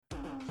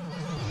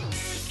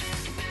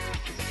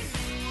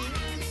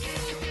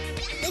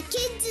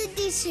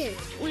Edition.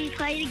 We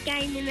played a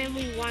game and then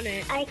we won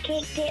it. I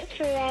kicked it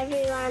through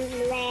everyone's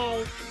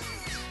leg.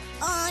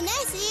 On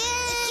SEN.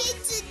 The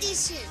Kids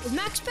Edition. With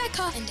Max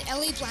Becker and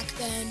Ellie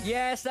Blackburn.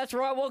 Yes, that's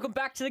right. Welcome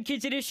back to the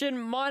Kids Edition.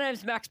 My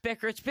name's Max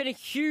Becker. It's been a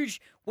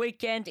huge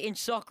weekend in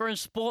soccer and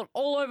sport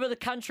all over the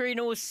country, and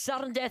it was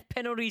sudden death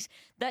penalties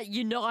that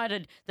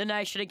united the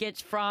nation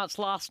against France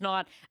last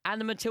night,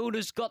 and the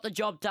Matildas got the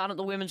job done at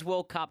the Women's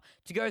World Cup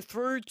to go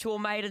through to a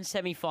maiden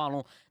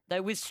semi-final. They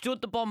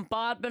withstood the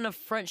bombardment of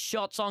French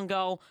shots on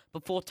goal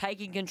before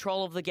taking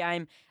control of the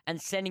game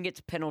and sending it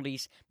to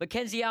penalties.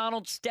 Mackenzie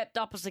Arnold stepped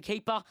up as the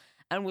keeper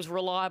and was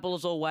reliable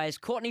as always.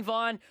 Courtney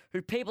Vine,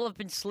 who people have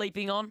been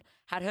sleeping on,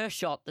 had her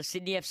shot. The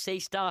Sydney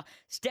FC star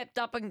stepped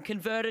up and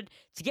converted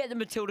to get the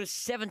Matildas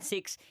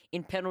 7-6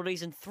 in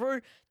penalties and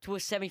through to a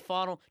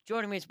semi-final.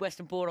 Joining me is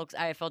Western Bulldogs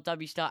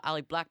AFLW star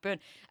Ali Blackburn.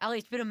 Ali,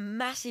 it's been a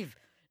massive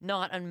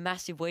night and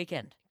massive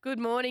weekend. Good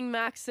morning,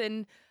 Max,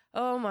 and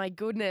oh my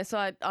goodness,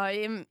 I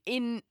am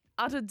in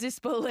utter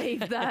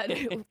disbelief that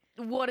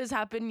what has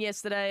happened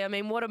yesterday. I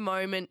mean, what a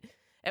moment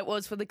it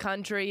was for the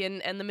country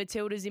and the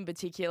Matildas in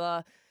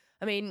particular.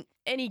 I mean,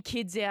 any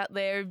kids out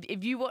there,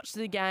 if you watched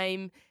the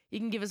game, you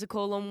can give us a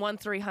call on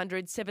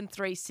 1300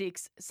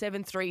 736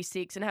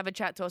 736 and have a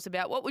chat to us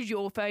about what was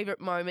your favourite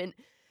moment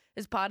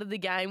as part of the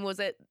game. Was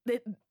it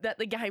that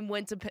the game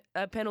went to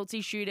a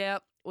penalty shootout?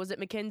 Was it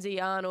Mackenzie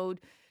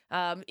Arnold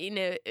in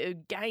a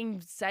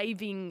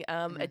game-saving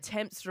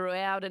attempts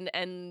throughout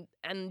and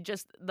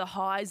just the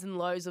highs and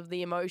lows of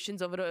the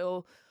emotions of it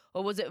all?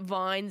 Or was it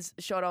Vine's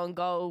shot on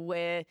goal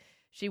where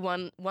she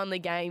won the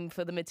game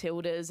for the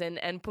Matildas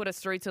and put us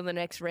through to the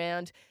next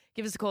round?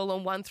 Give us a call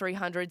on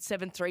 1300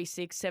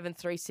 736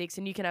 736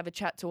 and you can have a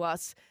chat to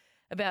us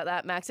about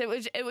that, Max. It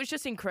was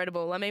just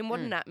incredible. I mean, what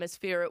an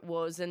atmosphere it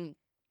was, and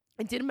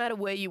it didn't matter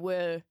where you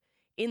were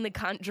in the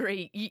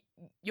country.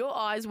 Your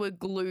eyes were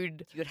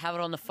glued. You could have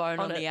it on the phone,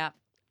 on the app.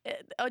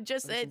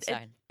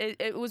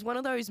 It was one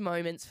of those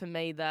moments for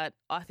me that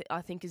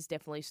I think has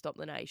definitely stopped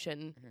the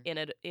nation in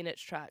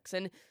its tracks.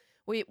 And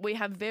we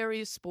have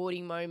various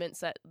sporting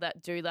moments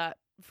that do that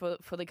for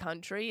the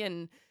country.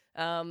 And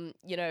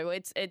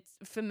it's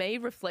for me,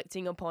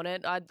 reflecting upon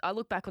it, I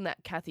look back on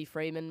that Kathy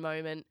Freeman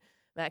moment,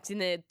 Max, in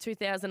the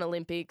 2000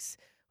 Olympics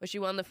where she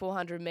won the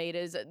 400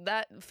 metres.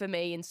 That, for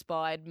me,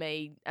 inspired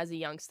me as a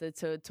youngster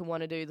to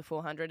want to do the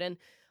 400. And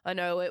I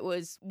know it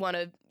was one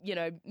of,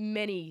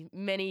 many,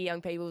 many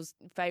young people's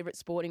favourite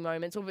sporting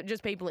moments, or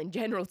just people in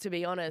general, to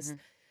be honest.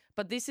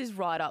 But this is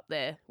right up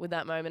there with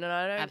that moment. And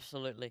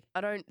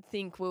I don't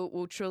think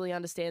we'll truly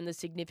understand the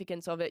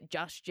significance of it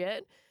just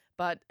yet.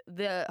 But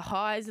the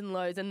highs and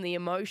lows and the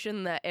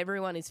emotion that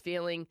everyone is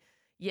feeling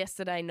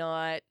yesterday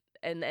night,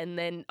 and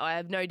then I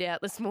have no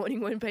doubt this morning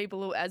when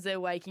people, as they're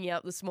waking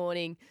up this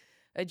morning,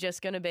 are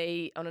just going to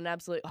be on an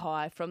absolute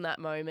high from that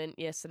moment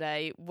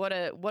yesterday. What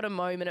a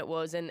moment it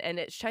was, and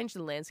it's changed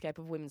the landscape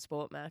of women's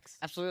sport, Max.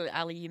 Absolutely,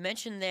 Ali. You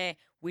mentioned there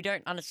we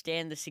don't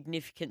understand the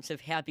significance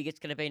of how big it's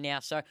going to be now.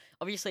 So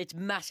obviously it's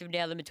massive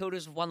now. The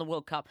Matildas have won the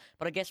World Cup,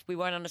 but I guess we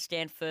won't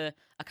understand for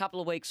a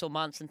couple of weeks or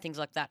months and things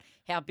like that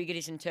how big it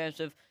is in terms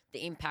of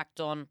the impact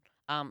on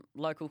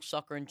local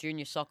soccer and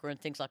junior soccer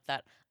and things like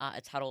that.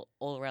 It's had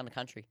all around the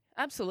country.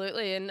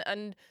 Absolutely,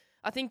 and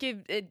I think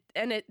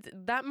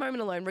that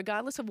moment alone,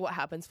 regardless of what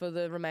happens for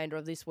the remainder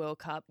of this World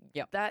Cup,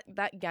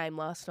 that game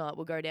last night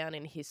will go down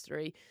in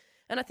history.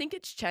 And I think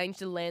it's changed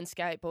the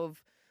landscape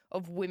of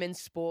women's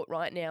sport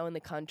right now in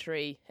the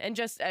country and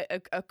just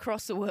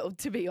across the world,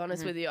 to be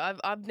honest with you.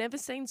 I've never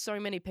seen so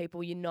many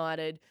people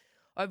united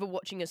over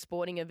watching a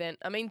sporting event.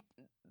 I mean,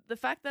 the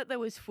fact that there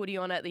was footy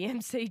on at the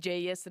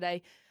MCG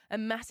yesterday, a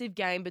massive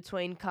game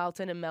between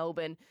Carlton and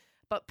Melbourne,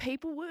 but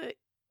people were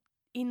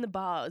in the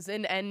bars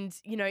and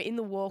in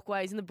the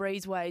walkways, in the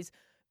breezeways,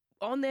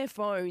 on their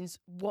phones,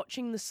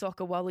 watching the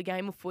soccer while the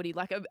game of footy,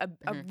 like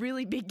a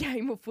really big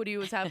game of footy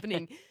was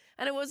happening.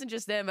 And it wasn't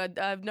just them. I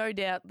have no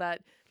doubt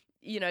that,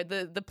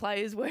 the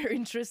players were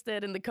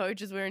interested and the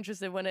coaches were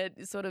interested when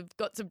it sort of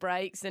got to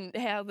breaks and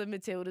how the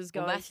Matildas go.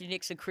 Well, Matthew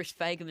Nicks and Chris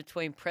Fagan,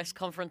 between press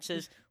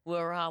conferences,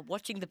 were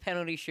watching the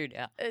penalty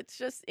shootout. It's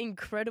just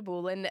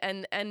incredible.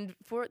 And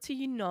for it to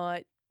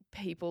unite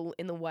people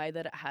in the way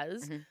that it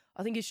has,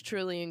 I think it's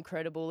truly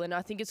incredible. And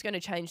I think it's going to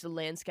change the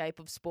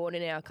landscape of sport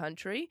in our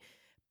country,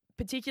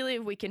 particularly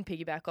if we can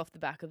piggyback off the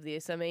back of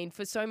this. I mean,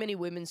 for so many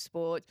women's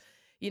sport,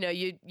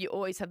 you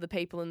always have the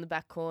people in the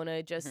back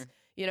corner just,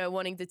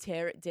 wanting to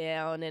tear it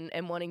down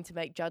and wanting to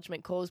make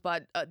judgment calls.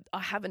 But I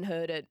haven't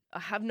heard it. I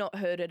have not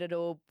heard it at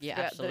all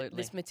throughout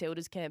this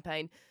Matildas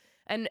campaign.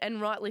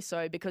 And rightly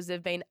so, because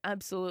they've been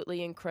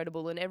absolutely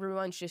incredible and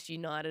everyone's just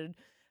united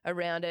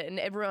around it and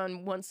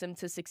everyone wants them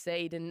to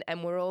succeed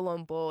and we're all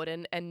on board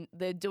and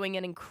they're doing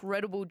an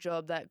incredible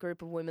job, that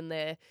group of women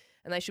there,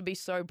 and they should be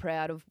so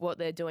proud of what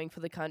they're doing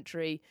for the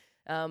country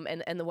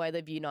and the way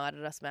they've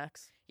united us,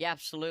 Max. Yeah,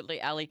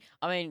 absolutely, Ali.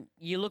 I mean,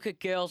 you look at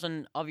girls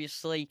and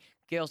obviously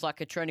girls like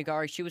Katrina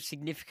Gorry, she was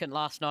significant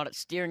last night at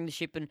steering the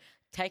ship and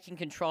taking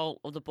control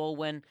of the ball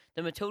when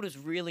the Matildas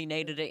really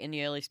needed it in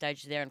the early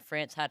stages there, and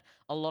France had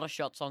a lot of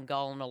shots on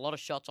goal and a lot of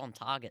shots on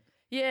target.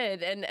 Yeah,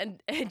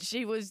 and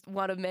she was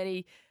one of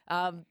many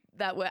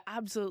that were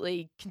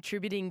absolutely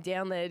contributing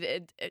down there.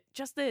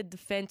 Just their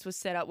defence was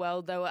set up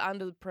well. They were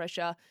under the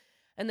pressure,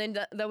 and then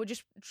they were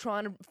just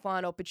trying to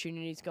find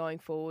opportunities going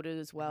forward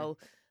as well.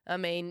 I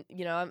mean,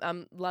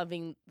 I'm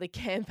loving the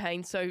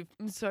campaign so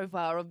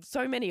far of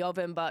so many of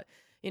them, but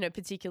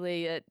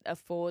particularly at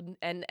Ford,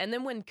 and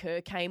then when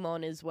Kerr came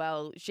on as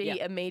well, she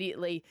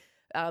immediately,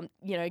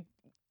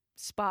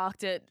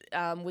 sparked it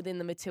within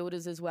the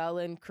Matildas as well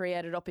and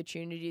created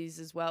opportunities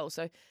as well.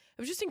 So it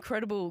was just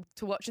incredible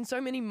to watch, and so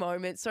many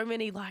moments, so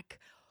many like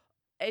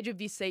edge of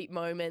your seat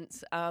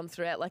moments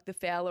throughout, like the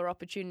Fowler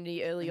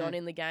opportunity early on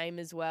in the game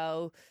as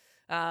well.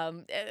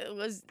 It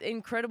was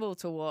incredible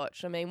to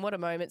watch. I mean, what a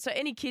moment. So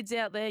any kids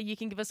out there, you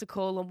can give us a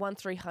call on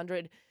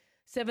 1300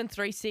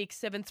 736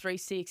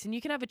 736 and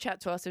you can have a chat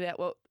to us about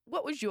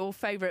what was your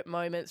favourite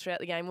moment throughout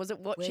the game. Was it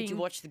watching? Where'd you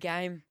watch the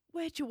game?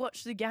 Where'd you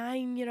watch the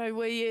game?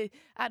 Were you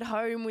at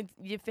home with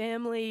your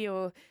family,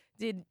 or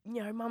did,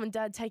 mum and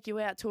dad take you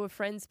out to a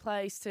friend's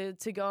place to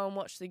go and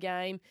watch the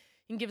game?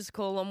 You can give us a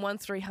call on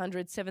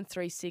 1300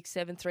 736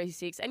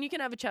 736 and you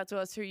can have a chat to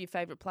us who your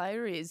favourite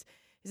player is.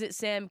 Is it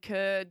Sam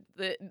Kerr,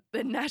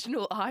 the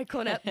national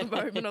icon at the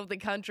moment of the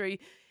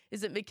country?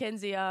 Is it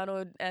Mackenzie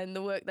Arnold and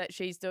the work that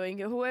she's doing?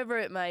 Whoever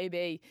it may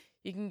be,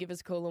 you can give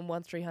us a call on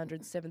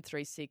 1300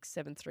 736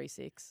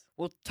 736.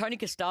 Well, Tony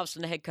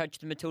Gustavsson, the head coach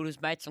of the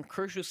Matildas, made some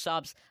crucial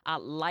subs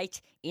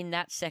late in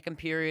that second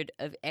period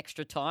of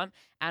extra time,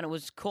 and it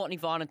was Courtney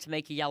Vine and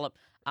Tamika Yallop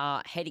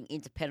heading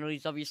into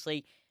penalties.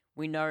 Obviously,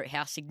 we know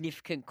how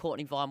significant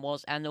Courtney Vine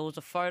was, and there was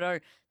a photo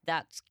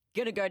that's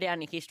going to go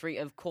down in history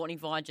of Courtney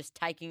Vine just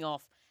taking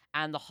off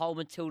and the whole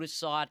Matildas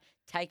side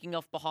taking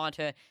off behind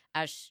her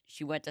as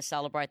she went to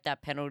celebrate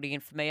that penalty.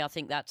 And for me, I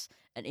think that's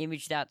an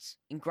image that's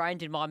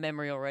ingrained in my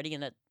memory already,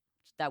 and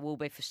that will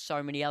be for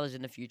so many others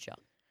in the future.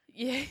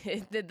 Yeah,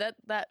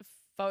 that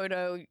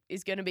photo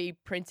is going to be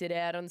printed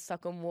out and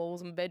stuck on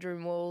walls and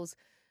bedroom walls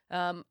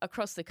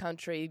across the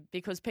country,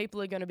 because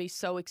people are going to be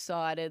so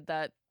excited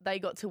that they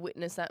got to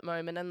witness that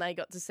moment and they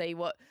got to see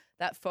what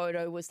that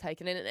photo was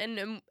taken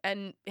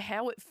and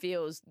how it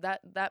feels.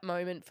 That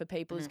moment for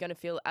people is going to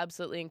feel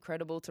absolutely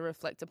incredible to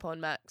reflect upon,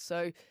 Max.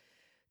 So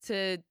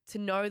to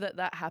know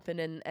that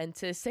happened and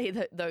to see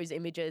those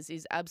images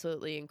is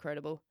absolutely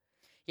incredible.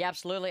 Yeah,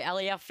 absolutely,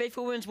 Ali. Our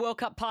FIFA Women's World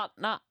Cup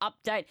partner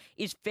update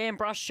is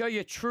FanBrush. Show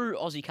your true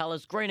Aussie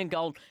colours, green and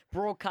gold,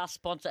 broadcast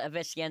sponsor of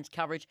SEN's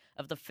coverage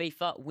of the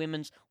FIFA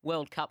Women's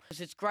World Cup.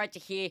 It's great to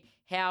hear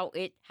how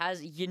it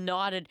has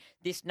united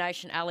this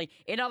nation, Ali.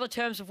 In other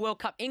terms of World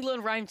Cup,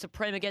 England reigned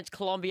supreme against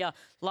Colombia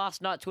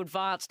last night to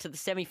advance to the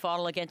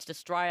semi-final against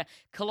Australia.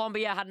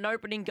 Colombia had an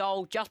opening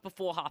goal just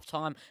before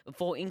halftime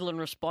before England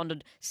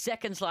responded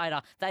seconds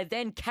later. They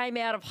then came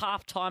out of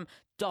halftime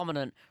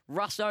dominant.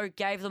 Russo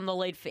gave them the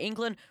lead for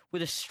England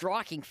with a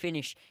striking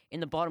finish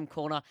in the bottom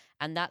corner,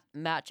 and that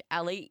match,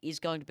 Ali, is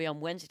going to be on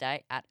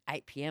Wednesday at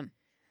 8 p.m.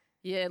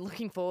 Yeah,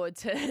 looking forward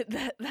to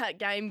that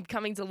game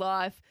coming to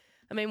life.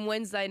 I mean,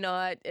 Wednesday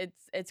night,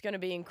 it's going to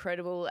be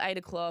incredible. 8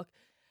 o'clock.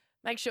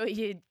 Make sure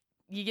you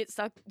get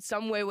stuck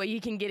somewhere where you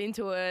can get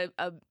into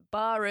a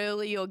bar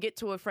early or get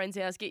to a friend's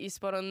house, get your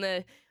spot on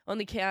the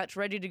couch,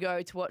 ready to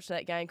go to watch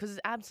that game, because it's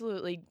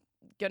absolutely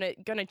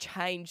gonna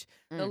change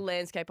the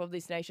landscape of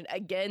this nation.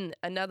 Again,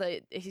 another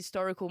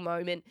historical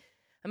moment.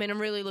 I mean,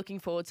 I'm really looking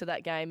forward to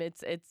that game.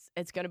 It's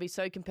going to be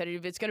so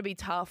competitive. It's going to be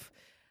tough.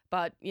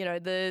 But,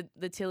 the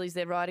Tillies,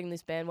 they're riding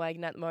this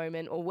bandwagon at the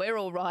moment, or we're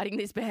all riding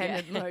this band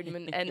at the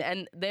moment,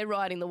 and they're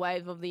riding the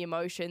wave of the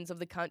emotions of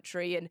the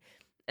country, and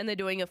they're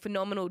doing a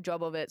phenomenal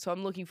job of it. So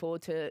I'm looking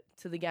forward to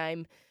the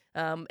game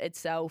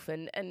itself,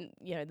 and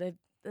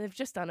they've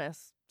just done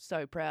us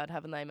so proud,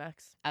 haven't they,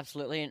 Max?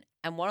 Absolutely.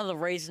 And one of the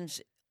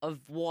reasons of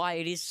why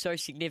it is so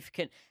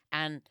significant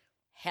and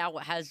how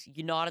it has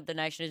united the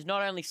nation is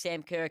not only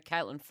Sam Kerr,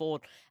 Caitlin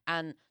Ford,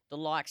 and the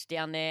likes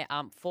down there,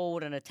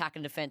 forward and attack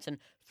and defence and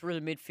through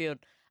the midfield,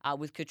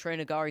 with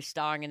Katrina Gorry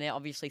starring in there,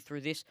 obviously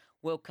through this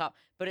World Cup,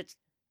 but it's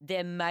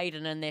their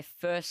maiden and their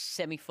first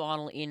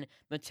semi-final in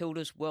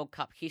Matilda's World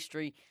Cup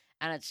history,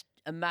 and it's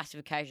a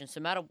massive occasion. So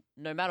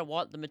no matter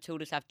what, the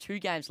Matildas have 2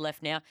 games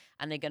left now,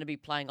 and they're going to be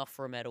playing off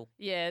for a medal.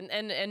 Yeah,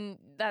 and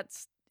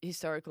that's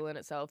historical in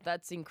itself.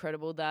 That's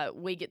incredible that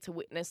we get to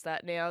witness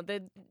that now.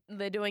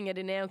 They're doing it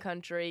in our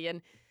country,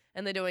 and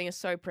they're doing us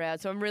so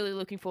proud. So I'm really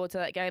looking forward to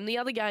that game. The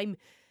other game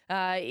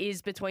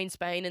is between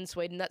Spain and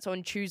Sweden. That's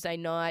on Tuesday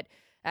night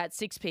at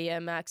 6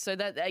 p.m, Max. So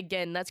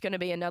that's going to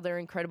be another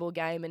incredible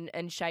game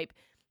and shape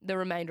the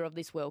remainder of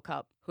this World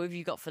Cup. Who have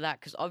you got for that?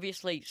 Because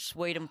obviously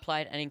Sweden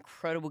played an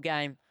incredible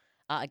game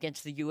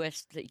against the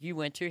US that you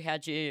went to.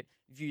 How'd you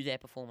view their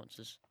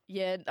performances?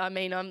 Yeah, I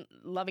mean, I'm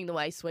loving the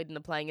way Sweden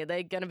are playing it.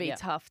 They're going to be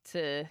tough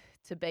to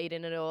beat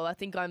in it all. I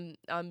think I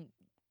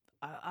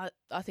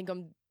think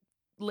I'm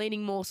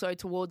leaning more so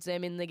towards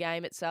them in the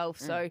game itself.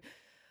 So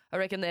I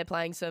reckon they're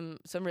playing some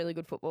really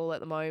good football at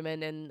the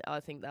moment, and I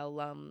think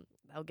they'll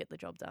get the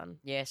job done.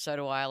 Yeah, so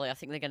do I, Ali. I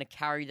think they're going to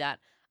carry that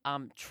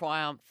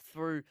triumph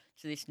through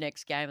to this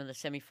next game in the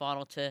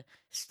semi-final to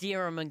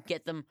steer them and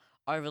get them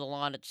over the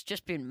line. It's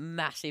just been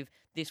massive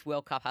this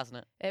World Cup, hasn't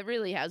it? It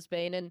really has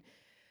been. And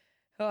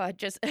I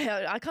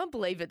can't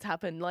believe it's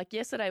happened. Like,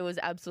 yesterday was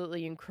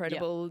absolutely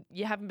incredible.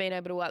 You haven't been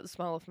able to wipe the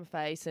smile off my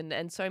face,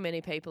 and so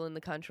many people in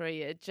the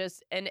country.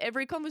 And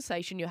every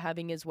conversation you're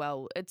having as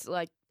well, it's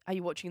like, are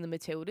you watching the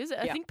Matildas?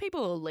 I think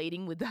people are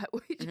leading with that,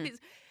 which is,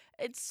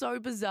 it's so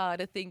bizarre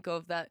to think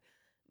of that.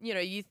 You know,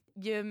 you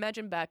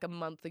imagine back a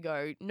month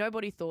ago,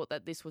 nobody thought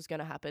that this was going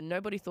to happen.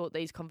 Nobody thought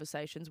these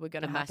conversations were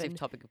going to happen. A massive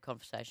topic of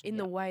conversation. In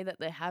the way that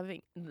they're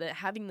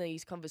having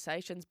these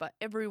conversations, but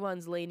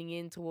everyone's leaning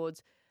in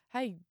towards,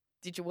 hey,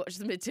 did you watch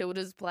the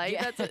Matildas play?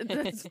 Yeah.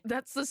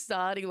 That's the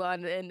starting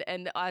line,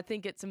 and I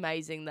think it's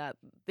amazing that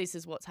this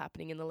is what's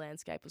happening in the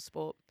landscape of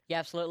sport. Yeah,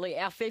 absolutely.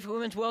 Our FIFA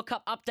Women's World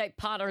Cup update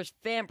partner is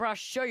FanBrush.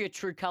 Show your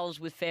true colours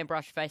with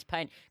FanBrush face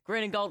paint.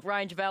 Green and gold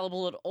range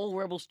available at all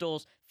Rebel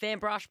stores.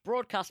 FanBrush,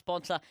 broadcast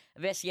sponsor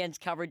of SEN's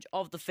coverage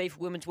of the FIFA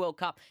Women's World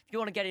Cup. If you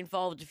want to get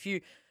involved, if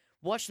you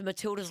watched the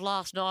Matildas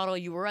last night, or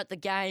you were at the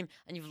game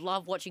and you've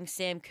loved watching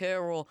Sam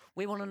Kerr, or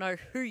we want to know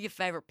who your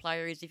favourite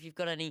player is, if you've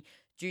got any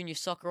junior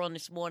soccer on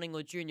this morning,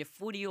 or junior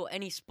footy, or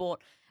any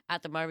sport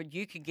at the moment,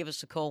 you can give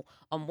us a call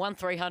on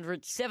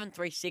 1300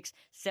 736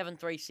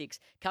 736.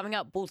 Coming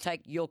up, we'll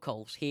take your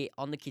calls here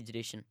on the Kids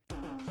Edition.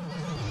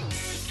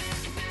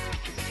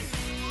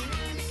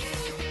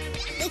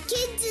 The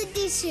Kids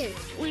Edition.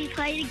 We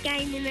played a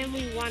game and then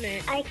we won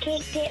it. I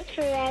kicked it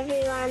through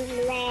everyone's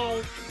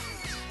legs.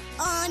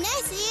 On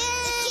SEN.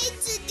 The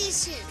Kids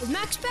Edition. With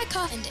Max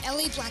Becker and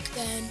Ellie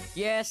Blackburn.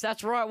 Yes,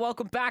 that's right.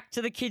 Welcome back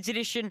to the Kids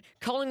Edition.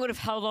 Collingwood have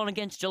held on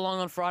against Geelong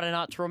on Friday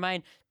night to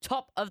remain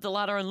top of the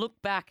ladder and look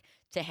back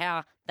to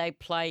how they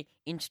play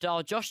in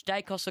style. Josh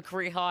Dacos, a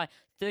career high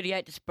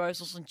 38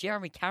 disposals, and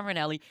Jeremy Cameron,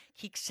 Ellie,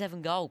 kicked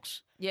 7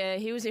 goals. Yeah,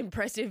 he was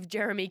impressive,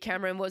 Jeremy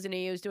Cameron, wasn't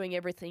he? He was doing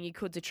everything he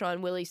could to try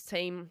and will his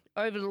team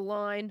over the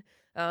line.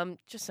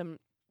 Just some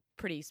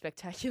pretty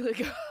spectacular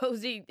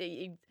goals.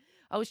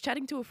 I was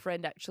chatting to a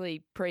friend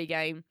actually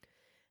pre-game,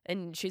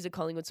 and she's a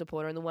Collingwood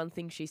supporter, and the one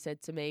thing she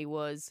said to me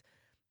was,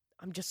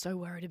 I'm just so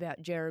worried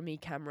about Jeremy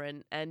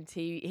Cameron. And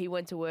he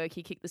went to work,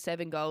 he kicked the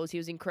 7 goals, he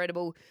was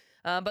incredible.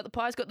 But the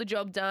Pies got the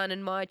job done,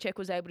 and Myercheck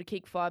was able to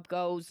kick 5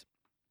 goals.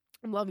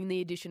 I'm loving the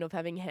addition of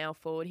having Howe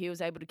forward. He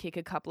was able to kick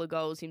a couple of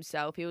goals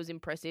himself. He was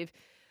impressive.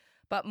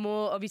 But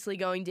more obviously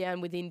going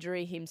down with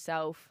injury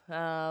himself.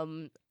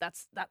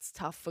 That's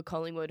tough for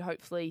Collingwood.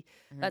 Hopefully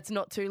that's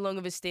not too long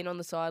of a stint on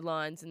the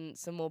sidelines, and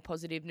some more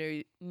positive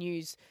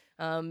news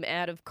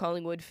out of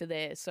Collingwood for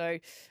there. So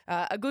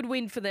a good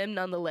win for them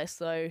nonetheless,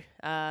 though,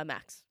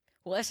 Max.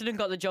 Well, Essendon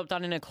got the job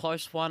done in a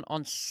close one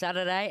on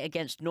Saturday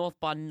against North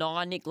by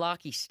 9. Nick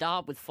Larkey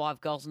starred with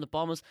 5 goals, and the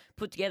Bombers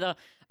put together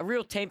a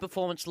real team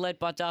performance led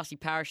by Darcy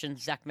Parish and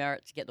Zach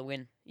Merritt to get the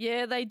win.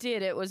 Yeah, they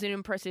did. It was an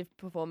impressive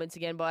performance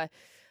again by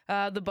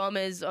the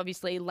Bombers.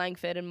 Obviously,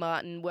 Langford and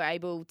Martin were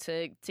able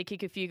to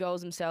kick a few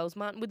goals themselves.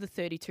 Martin with the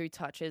 32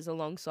 touches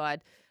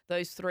alongside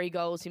those 3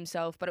 goals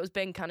himself. But it was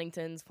Ben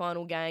Cunnington's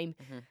final game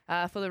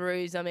for the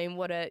Roos. I mean,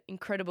 what an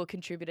incredible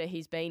contributor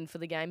he's been for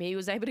the game. He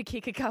was able to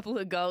kick a couple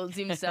of goals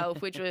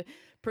himself, which were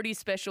pretty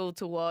special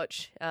to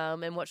watch,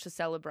 and watch the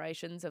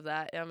celebrations of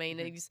that. I mean,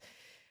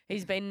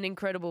 he's been an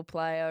incredible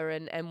player,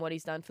 and what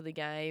he's done for the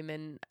game,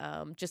 and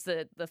just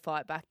the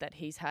fight back that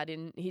he's had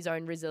in his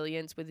own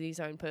resilience with his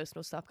own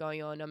personal stuff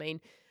going on. I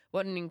mean,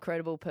 what an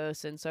incredible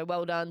person. So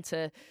well done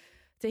to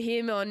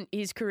him on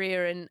his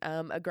career, and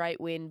a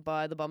great win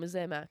by the Bombers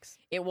there, Max.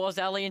 It was,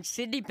 Ali, and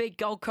Sydney beat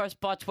Gold Coast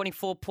by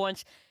 24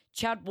 points.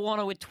 Chad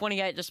Warner with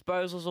 28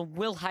 disposals, and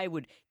Will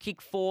Hayward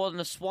kicked 4, and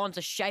the Swans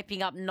are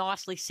shaping up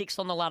nicely 6th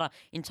on the ladder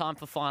in time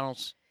for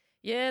finals.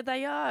 Yeah,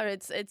 they are.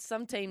 It's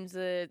some teams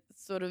are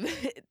sort of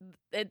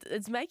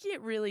it's making it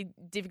really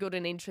difficult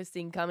and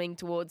interesting coming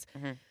towards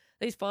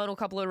these final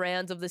couple of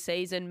rounds of the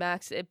season,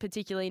 Max,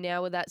 particularly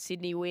now with that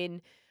Sydney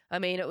win. I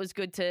mean, it was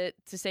good to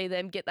see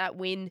them get that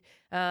win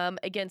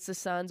against the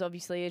Suns,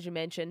 obviously, as you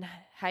mentioned.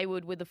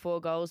 Hayward with the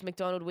 4 goals,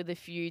 McDonald with a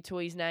few to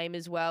his name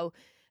as well.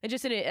 And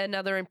just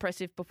another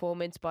impressive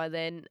performance by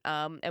then.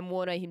 And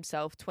Warner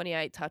himself,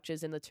 28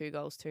 touches and the 2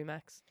 goals too,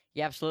 Max.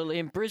 Yeah, absolutely.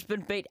 And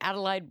Brisbane beat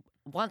Adelaide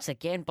once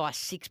again by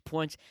 6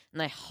 points,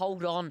 and they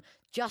hold on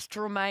just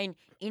to remain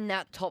in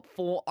that top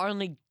 4,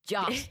 only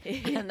just,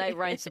 and they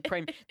reign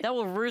supreme. They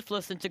were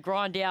ruthless, and to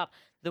grind out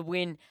the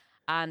win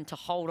and to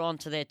hold on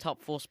to their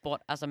top 4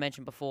 spot, as I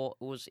mentioned before,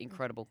 it was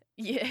incredible.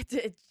 Yeah,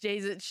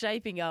 geez, it's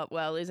shaping up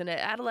well, isn't it?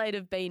 Adelaide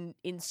have been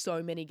in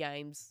so many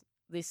games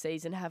this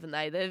season, haven't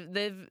they?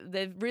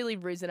 They've really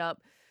risen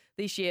up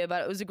this year,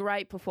 but it was a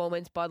great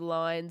performance by the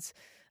Lions.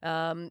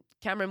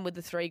 Cameron with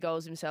the 3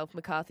 goals himself,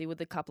 McCarthy with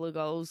a couple of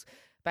goals,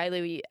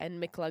 Bailey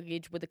and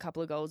McCluggage with a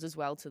couple of goals as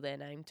well to their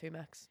name too,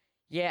 Max.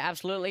 Yeah,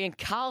 absolutely. And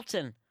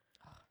Carlton,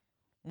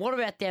 what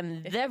about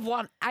them? They've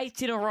won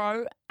 8 in a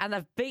row, and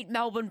they've beat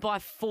Melbourne by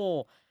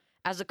 4.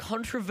 As a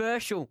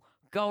controversial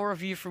goal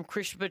review from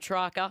Christian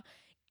Petrarca,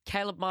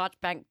 Caleb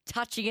Marchbank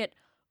touching it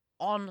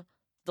on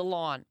the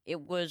line.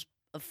 It was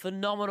a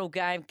phenomenal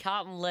game.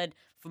 Carlton led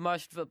for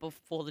most of it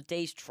before the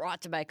D's tried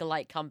to make a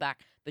late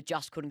comeback, but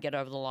just couldn't get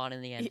over the line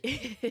in the end.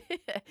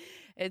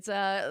 It's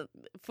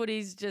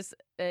footy's just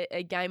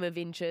a game of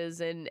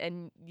inches,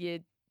 and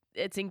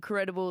it's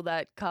incredible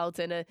that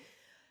Carlton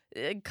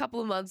a couple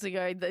of months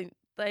ago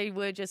they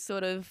were just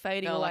sort of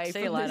fading away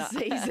from the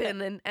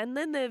season, and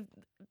then they've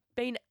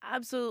been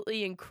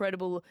absolutely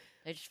incredible.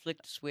 They just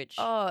flicked a switch.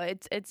 Oh,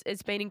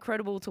 it's been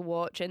incredible to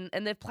watch, and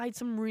they've played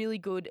some really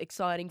good,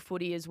 exciting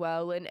footy as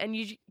well, and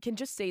you can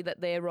just see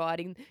that they're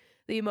riding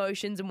the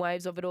emotions and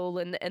waves of it all,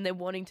 and they're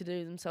wanting to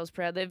do themselves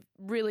proud. They've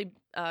really,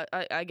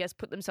 I guess,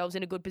 put themselves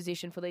in a good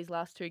position for these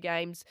last two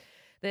games.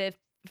 They're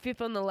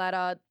fifth on the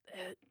ladder.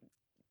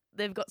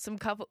 They've got some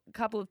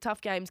couple of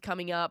tough games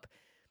coming up.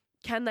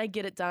 Can they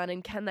get it done,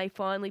 and can they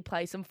finally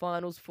play some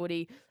finals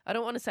footy? I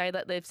don't want to say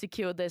that they've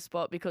secured their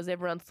spot because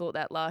everyone thought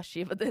that last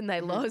year, but then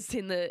they lost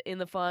in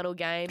the final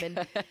game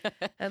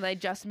and they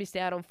just missed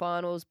out on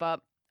finals.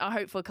 But I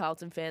hope for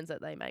Carlton fans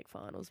that they make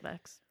finals,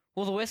 Max.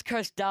 Well, the West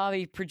Coast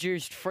Derby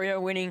produced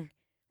Freo winning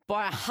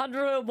by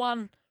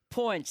 101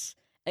 points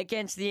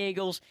against the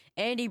Eagles.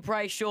 Andy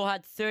Brayshaw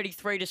had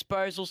 33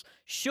 disposals.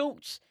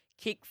 Schultz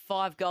kicked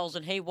 5 goals,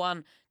 and he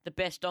won the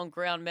best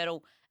on-ground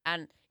medal,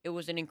 and it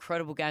was an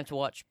incredible game to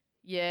watch.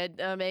 Yeah,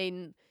 I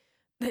mean,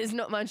 there's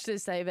not much to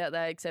say about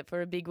that except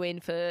for a big win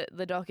for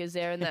the Dockers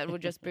there, and that will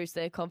just boost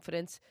their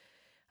confidence.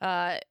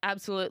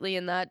 Absolutely,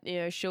 in that,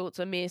 Schultz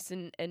a miss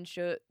and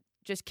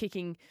just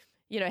kicking,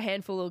 a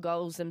handful of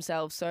goals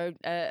themselves. So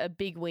a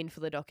big win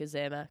for the Dockers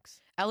there,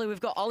 Max. Ali, we've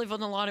got Olive on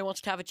the line who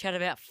wants to have a chat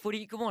about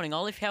footy. Good morning,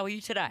 Olive. How are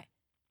you today?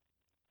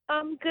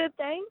 I'm good,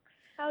 thanks.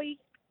 How are you?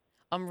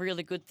 I'm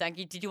really good, thank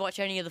you. Did you watch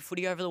any of the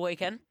footy over the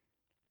weekend?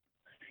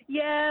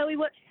 Yeah, we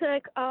watched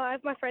I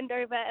have my friend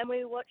over and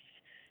we watched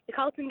the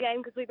Carlton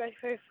game because we both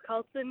go for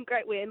Carlton.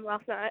 Great win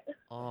last night.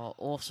 Oh,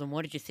 awesome.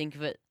 What did you think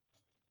of it?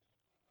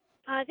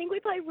 I think we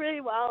played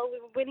really well. We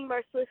were winning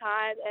most of the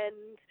time,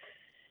 and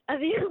I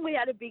think we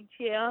had a big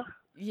cheer.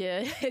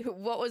 Yeah.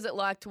 What was it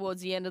like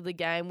towards the end of the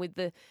game with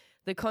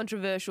the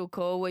controversial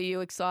call? Were you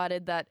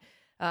excited that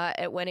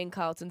it went in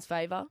Carlton's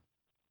favour?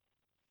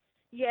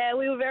 Yeah,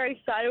 we were very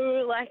excited. We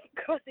were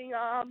crossing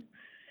arms.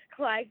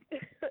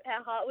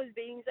 Our heart was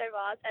beating so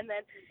fast, and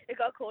then it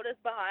got caught us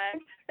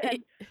behind,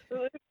 and we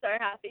were so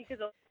happy because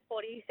there was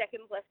 40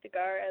 seconds left to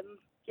go, and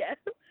yeah.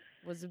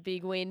 It was a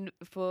big win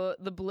for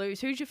the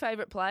Blues. Who's your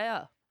favourite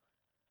player?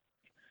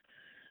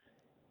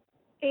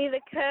 Either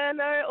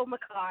Kerno or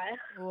Mackay.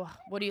 Oh,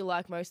 what do you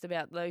like most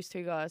about those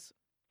two guys?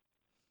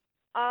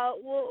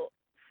 Well,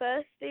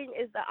 first thing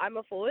is that I'm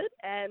a forward,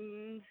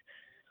 and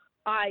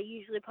I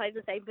usually play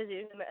the same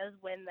position as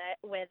where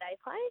they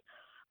play.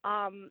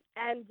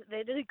 And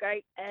they're just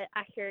great,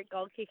 accurate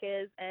goal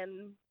kickers,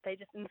 and they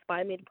just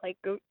inspire me to play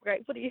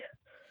great footy.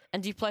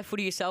 And do you play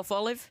footy yourself,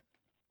 Olive?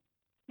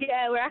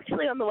 Yeah, we're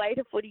actually on the way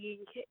to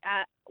footy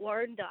at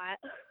Warrandyte.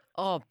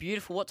 Oh,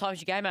 beautiful. What time's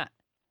your game at?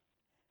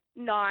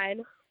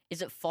 9.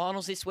 Is it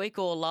finals this week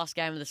or last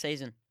game of the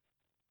season?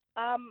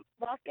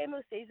 Last game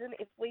of the season,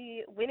 if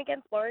we win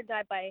against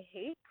Warrandyte by a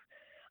heap,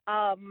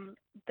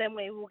 then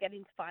we will get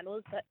into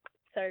finals.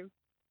 So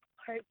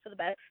hope for the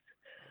best.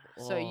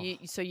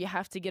 So you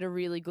have to get a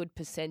really good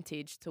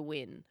percentage to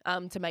win,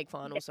 to make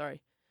finals, sorry.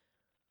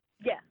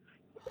 Yeah.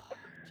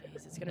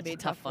 Jeez, it's going to be a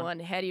tough one.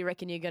 How do you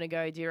reckon you're going to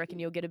go? Do you reckon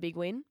you'll get a big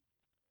win?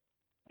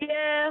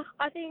 Yeah,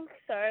 I think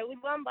so. We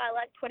won by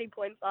 20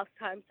 points last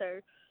time, so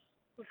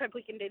we hope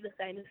we can do the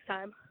same this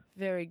time.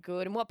 Very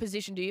good. And what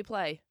position do you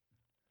play?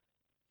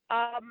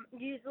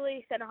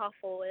 Usually centre-half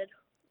forward.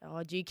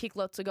 Oh, do you kick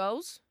lots of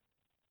goals?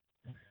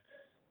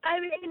 I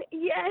mean,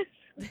 yes,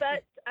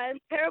 but I'm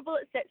terrible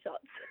at set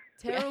shots.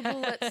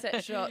 Terrible at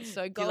set shots,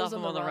 so goals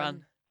on the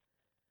run.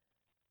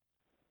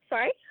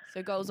 Sorry?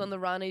 So goals on the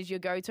run is your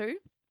go-to?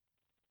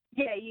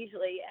 Yeah,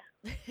 usually,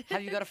 yeah.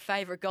 Have you got a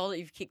favourite goal that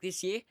you've kicked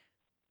this year?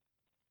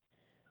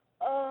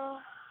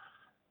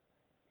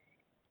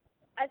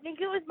 I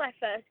think it was my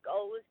first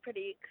goal. It was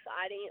pretty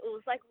exciting. It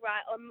was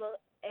right on the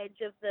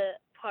edge of the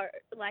post.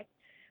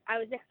 I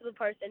was next to the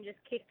post and just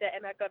kicked it,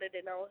 and I got it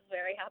in. I was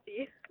very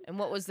happy. And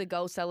what was the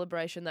goal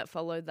celebration that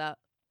followed that?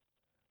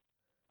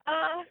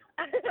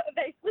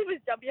 Basically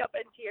was jumping up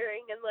and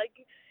cheering and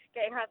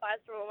getting high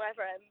fives from all my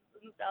friends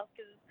and stuff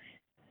because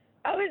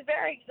I was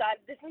very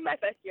excited. This is my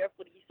first year of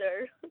footy,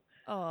 so.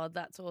 Oh,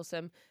 that's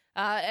awesome.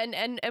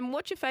 And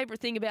what's your favourite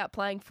thing about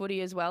playing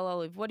footy as well,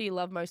 Olive? What do you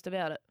love most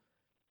about it?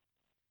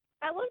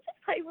 I love just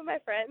playing with my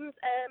friends,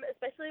 and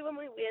especially when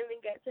we win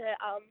and get to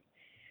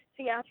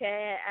sing our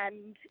chair,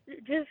 and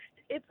it's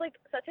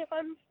such a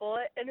fun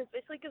sport, and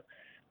especially because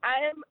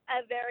I am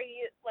a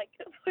very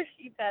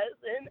pushy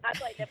person. I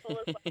play netball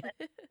as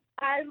well.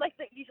 I'm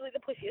usually the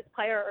pushiest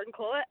player on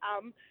court.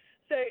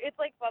 So it's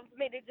fun for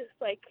me to just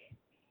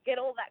get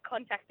all that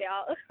contact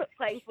out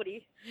playing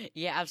footy.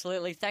 Yeah,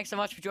 absolutely. Thanks so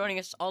much for joining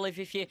us, Olive.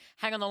 If you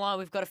hang on the line,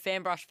 we've got a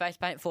fan brush face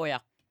paint for you.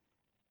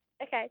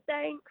 Okay,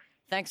 thanks.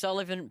 Thanks,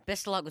 Olive, and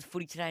best of luck with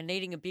footy today.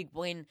 Needing a big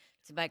win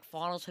to make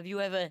finals. Have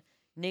you ever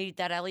needed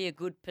that, Ali, a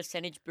good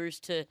percentage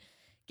boost to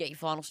get your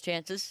finals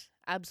chances?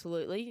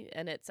 absolutely,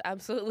 and it's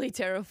absolutely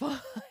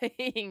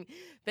terrifying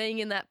being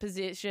in that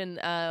position.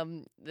 I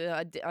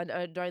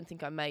don't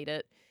think I made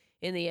it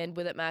in the end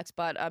with it, Max,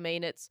 but I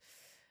mean,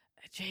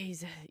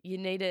 geez, you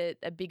need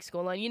a big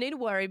scoreline. You need to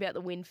worry about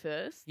the win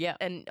first. Yeah.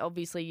 And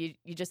obviously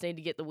you just need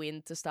to get the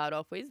win to start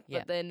off with. Yeah.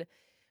 But then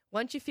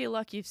once you feel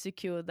like you've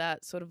secured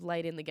that sort of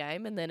late in the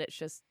game, and then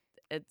it's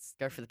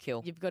Go for the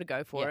kill. you've got to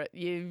go for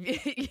Yeah.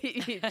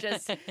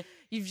 it.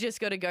 You've just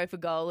got to go for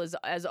goal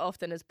as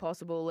often as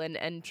possible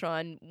and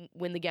try and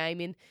win the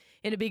game in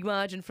a big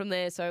margin from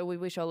there. So we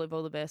wish Olive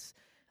all the best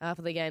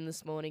for the game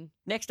this morning.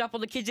 Next up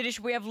on the Kids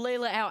Edition, we have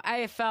Leela, our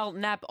AFL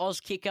NAB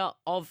Oz kicker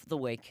of the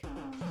week.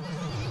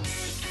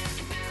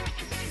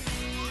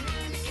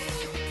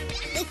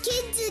 The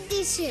Kids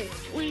Edition.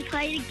 We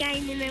played a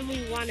game and then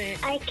we won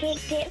it. I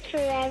kicked it for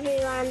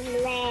everyone's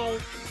leg.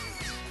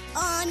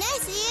 On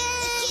SEN.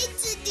 The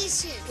Kids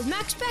Edition. With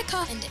Max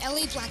Becker and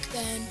Ellie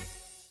Blackburn.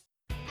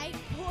 8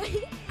 points.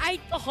 8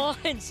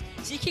 behinds.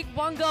 So you kick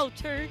 1 goal,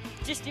 2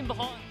 just in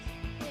behind.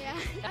 Yeah.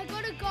 I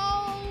got a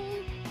goal.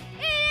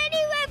 And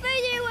anywhere for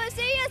you will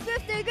see us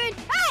with the good.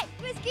 Hey!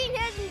 With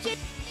skinheads and shit.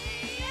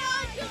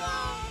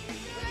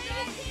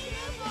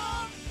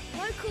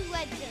 Local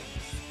legends.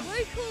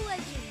 Local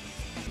legends.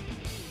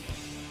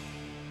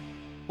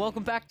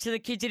 Welcome back to the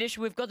Kids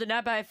Edition. We've got the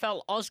NAB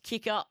AFL Oz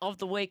kicker of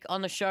the week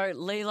on the show,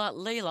 Leela.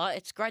 Leela,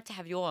 it's great to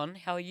have you on.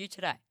 How are you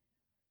today?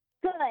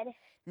 Good.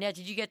 Now,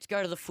 did you get to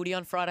go to the footy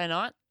on Friday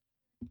night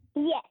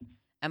Yes.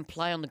 and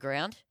play on the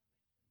ground?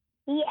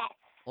 Yes.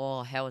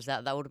 Oh, how was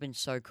that? That would have been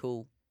so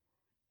cool.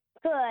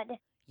 Good.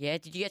 Yeah,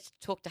 did you get to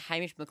talk to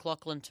Hamish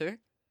McLaughlin too?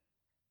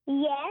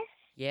 Yes.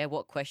 Yeah,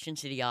 what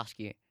questions did he ask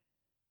you?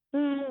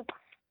 Who's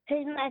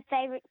my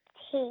favourite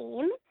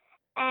team?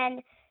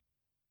 And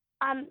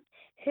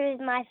who's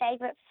my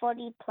favourite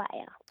footy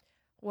player?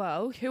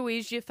 Well, who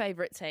is your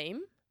favourite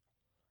team?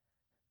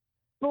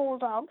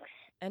 Bulldogs.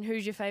 And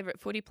who's your favourite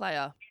footy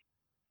player?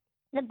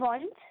 The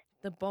Bond.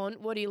 The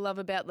Bont. What do you love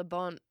about the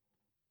Bont?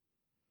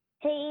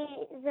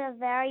 He's a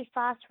very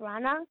fast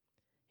runner.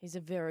 He's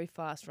a very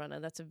fast runner.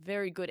 That's a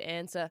very good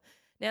answer.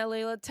 Now,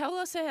 Leela, tell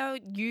us how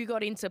you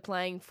got into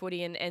playing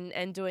footy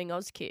and doing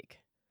Auskick.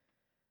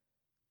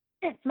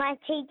 My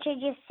teacher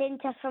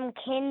Jacinta from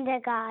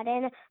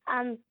kindergarten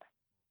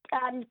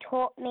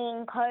taught me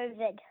in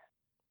COVID.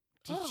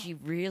 Did she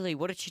really?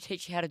 What did she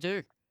teach you how to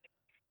do?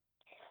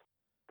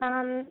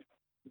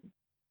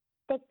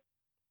 They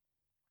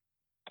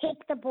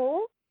kick the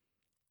ball.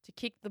 To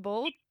kick the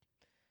ball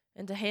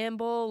and to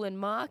handball and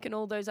mark and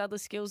all those other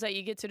skills that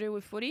you get to do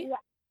with footy? Yeah.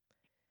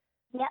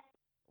 Yep.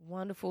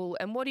 Wonderful.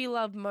 And what do you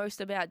love most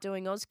about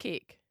doing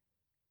Auskick?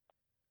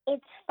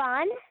 It's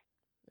fun.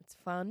 It's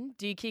fun.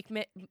 Do you kick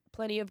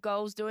plenty of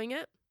goals doing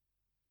it?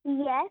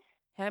 Yes.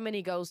 How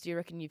many goals do you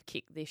reckon you've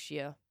kicked this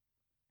year?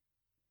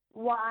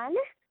 1.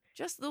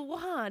 Just the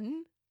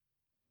one?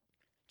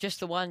 Just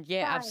the one?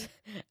 Yeah,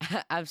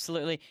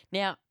 absolutely.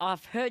 Now,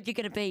 I've heard you're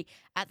going to be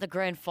at the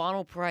grand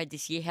final parade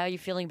this year. How are you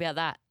feeling about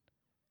that?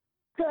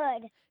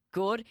 Good.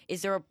 Good.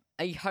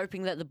 Are you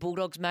hoping that the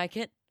Bulldogs make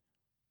it?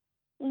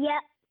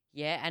 Yep.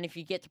 Yeah, and if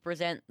you get to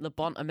present the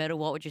Bont a medal,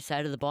 what would you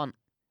say to the Bont?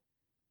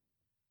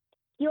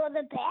 You're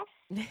the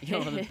best.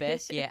 You're the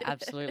best. Yeah,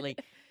 absolutely.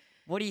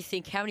 What do you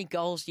think? How many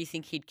goals do you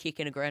think he'd kick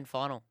in a grand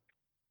final?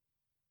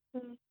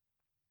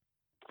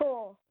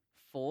 4.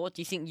 4.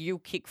 Do you think you'll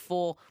kick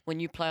 4 when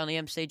you play on the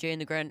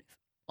MCG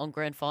on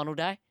grand final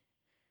day?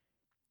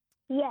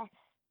 Yes.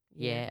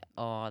 Yeah.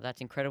 Oh, that's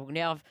incredible.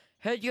 Now, I've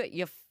heard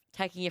you're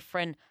taking your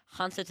friend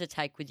Hunter to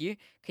take with you.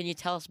 Can you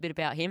tell us a bit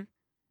about him?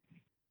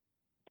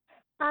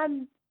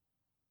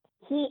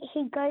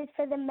 He goes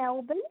for the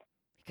Melbourne.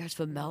 He goes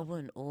for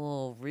Melbourne.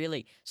 Oh,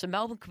 really? So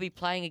Melbourne could be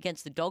playing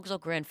against the Dogs on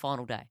grand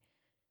final day?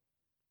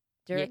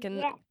 Do you Yeah. reckon?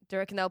 Yeah. Do you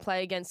reckon they'll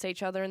play against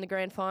each other in the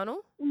grand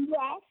final?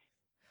 Yes.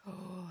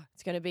 Oh,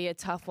 it's going to be a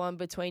tough one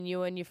between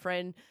you and your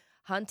friend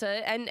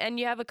Hunter, and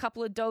you have a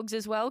couple of dogs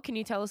as well. Can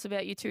you tell us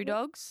about your 2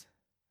 dogs?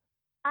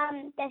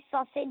 They're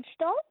sausage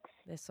dogs.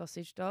 They're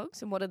sausage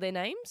dogs, and what are their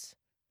names?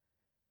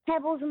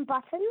 Pebbles and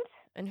Buttons.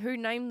 And who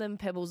named them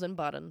Pebbles and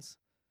Buttons?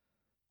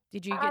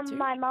 Did you get to?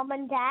 My mum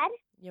and dad.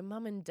 Your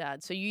mum and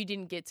dad. So you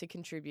didn't get to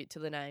contribute to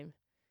the name.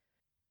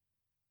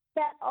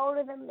 They're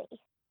older than me.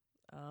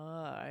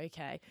 Oh,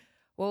 okay.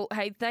 Well,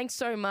 hey, thanks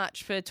so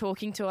much for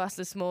talking to us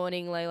this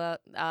morning, Leila.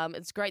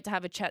 It's great to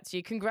have a chat to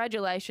you.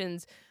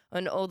 Congratulations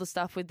on all the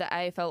stuff with the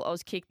AFL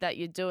Auskick that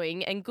you're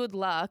doing, and good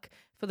luck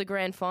for the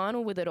grand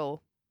final with it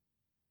all.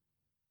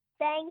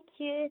 Thank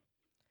you.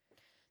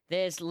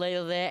 There's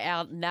Leela there,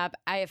 our NAB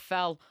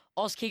AFL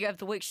Oz Kicker of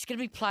the Week. She's going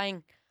to be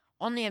playing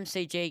on the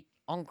MCG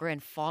on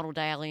grand final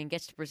day, Ali, and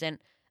gets to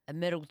present a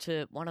medal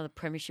to one of the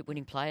premiership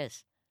winning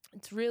players.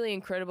 It's really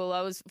incredible.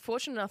 I was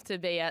fortunate enough to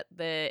be at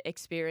the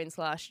experience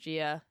last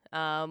year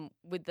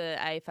with the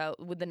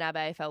NAB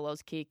AFL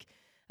Auskick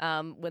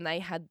when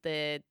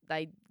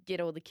they get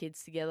all the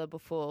kids together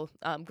before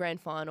grand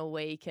final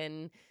week,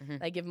 and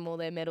they give them all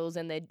their medals,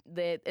 and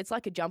it's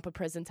like a jumper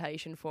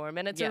presentation for them,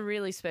 and it's a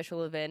really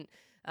special event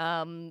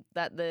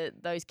that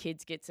those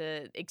kids get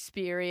to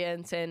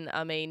experience. And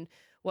I mean,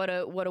 what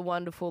a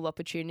wonderful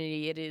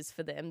opportunity it is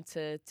for them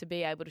to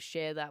be able to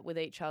share that with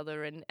each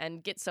other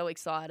and get so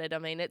excited. I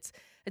mean, it's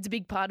a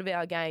big part of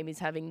our game is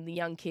having the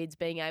young kids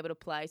being able to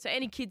play. So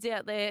any kids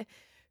out there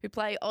who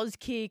play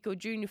Auskick or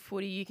junior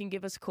footy, you can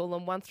give us a call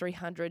on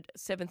 1300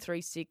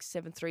 736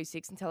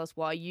 736 and tell us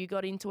why you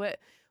got into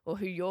it or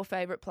who your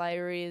favourite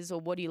player is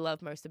or what do you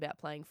love most about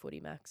playing footy,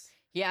 Max.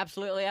 Yeah,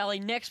 absolutely, Ali.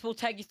 Next, we'll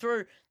take you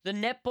through the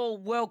Netball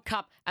World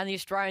Cup and the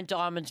Australian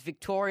Diamonds'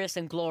 victorious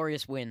and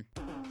glorious win.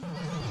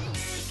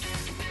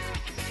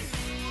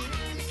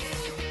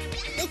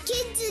 The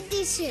Kids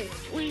Edition.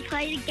 We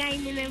played a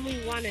game and then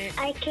we won it.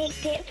 I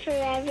kicked it for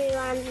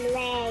everyone's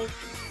leg.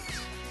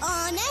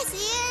 On SEN.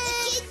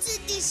 The Kids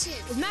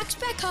Edition. With Max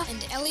Becker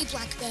and Ellie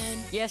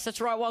Blackburn. Yes,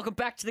 that's right. Welcome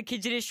back to the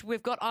Kids Edition.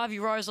 We've got Ivy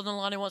Rose on the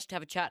line who wants to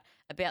have a chat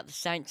about the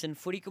Saints and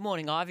footy. Good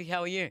morning, Ivy.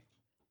 How are you?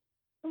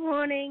 Good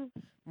morning.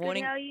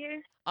 Morning. Good, how are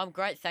you? I'm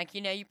great, thank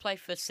you. Now, you play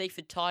for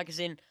Seaford Tigers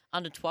in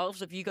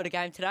under-12s. Have you got a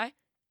game today?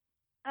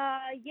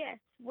 Yes,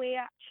 we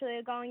actually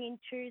are going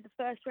into the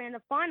first round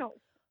of finals.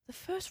 The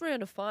first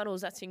round of finals,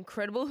 that's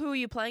incredible. Who are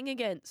you playing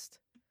against?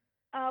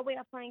 We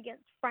are playing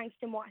against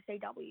Frankston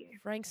YCW.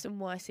 Frankston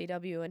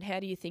YCW. And how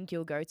do you think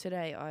you'll go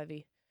today,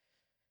 Ivy?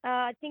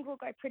 I think we'll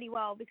go pretty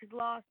well because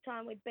last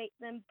time we beat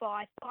them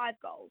by 5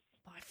 goals.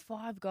 By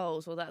 5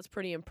 goals. Well, that's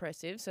pretty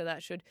impressive. So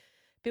that should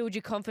build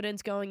your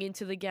confidence going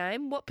into the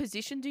game. What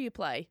position do you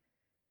play?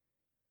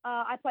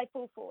 I play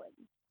full forward.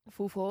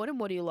 Full forward. And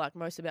what do you like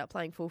most about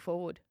playing full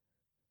forward?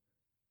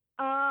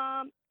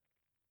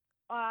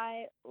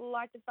 I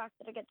like the fact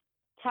that I get to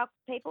tackle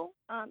people,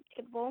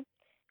 kick the ball,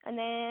 and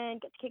then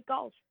get to kick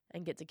goals.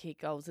 And get to kick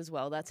goals as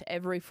well. That's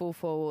every full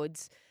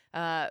forward's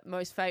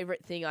most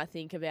favourite thing, I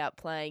think, about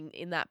playing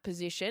in that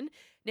position.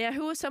 Now,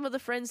 who are some of the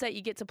friends that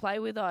you get to play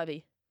with,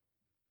 Ivy?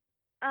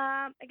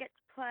 I get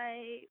to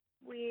play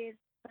with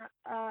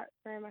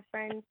my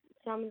friends.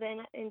 Some of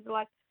them is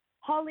like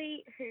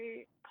Holly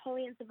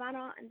and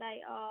Savannah, and they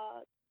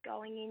are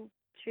going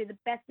into the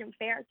best and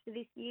fairest for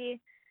this year.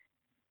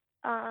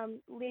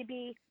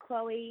 Libby,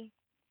 Chloe,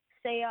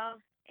 Sia,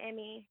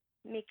 Emmy,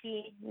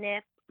 Mickey,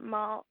 Neff,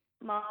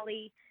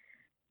 Marley,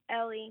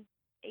 Ellie,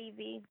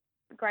 Evie,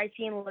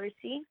 Gracie, and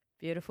Lucy.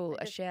 Beautiful.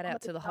 A shout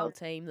out to the whole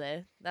team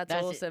there. That's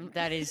awesome.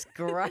 That is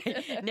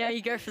great. Now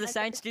you go for the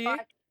Saints, do you?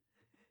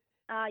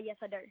 Yes,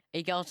 I do. Are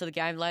you going to the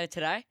game later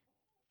today?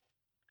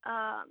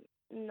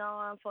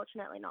 No,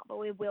 unfortunately not, but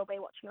we will be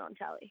watching it on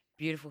telly.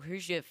 Beautiful.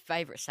 Who's your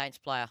favourite Saints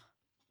player?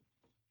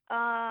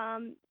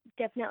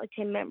 Definitely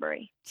Tim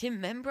Membry.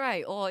 Tim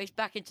Membray. Oh, he's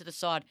back into the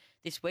side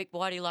this week.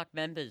 Why do you like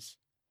Members?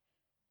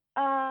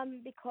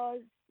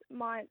 Because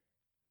my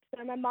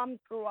mum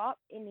grew up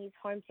in his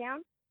hometown.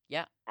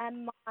 Yeah.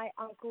 And my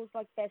uncle's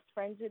like best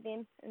friends with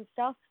him and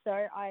stuff. So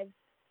I've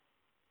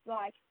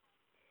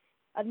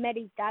met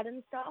his dad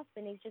and stuff,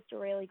 and he's just a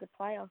really good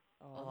player.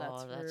 Oh,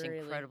 that's really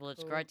incredible. cool.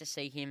 It's great to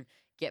see him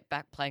get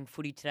back playing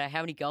footy today.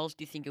 How many goals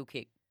do you think he'll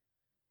kick?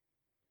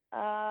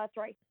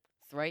 3.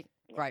 3?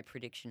 Great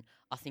prediction.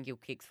 I think he'll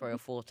kick 3 or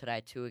 4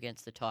 today too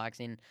against the Tigers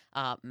in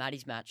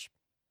Maddie's match.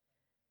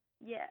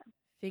 Yeah.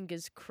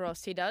 Fingers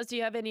crossed he does. Do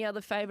you have any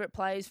other favourite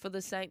players for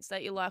the Saints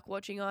that you like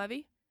watching,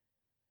 Ivy?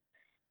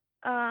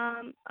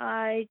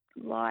 I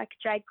like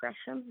Jake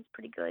Gresham. He's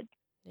pretty good.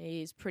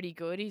 He is pretty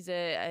good. He's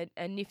a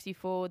nifty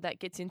forward that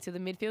gets into the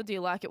midfield. Do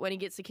you like it when he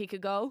gets to kick a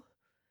goal?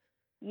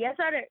 Yes,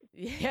 I do.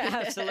 Yeah,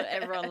 absolutely.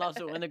 Everyone loves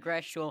it when the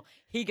Gresh or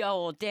Higo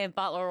or Dan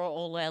Butler or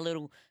all our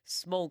little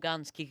small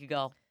guns kick a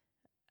goal.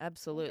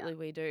 Absolutely,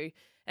 we do.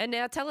 And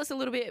now tell us a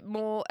little bit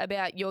more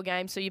about your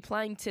game. So you're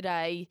playing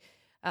today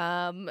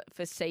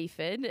for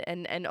Seaford,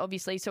 and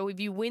obviously, so if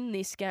you win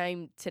this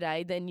game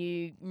today, then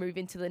you move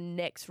into the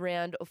next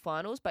round of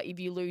finals. But if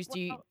you lose, do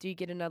you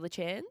get another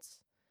chance?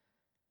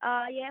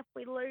 Yeah, if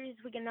we lose,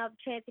 we get another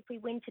chance. If we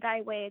win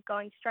today, we're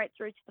going straight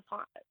through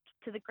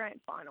to the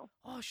grand final.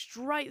 Oh,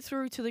 straight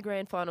through to the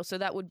grand final. So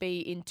that would be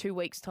in 2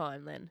 weeks'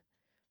 time then.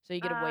 So you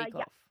get a week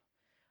off.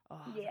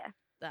 Oh, yeah.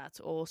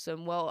 That's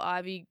awesome. Well,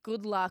 Ivy,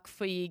 good luck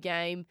for your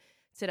game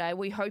today.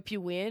 We hope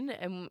you win,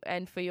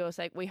 and for your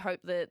sake, we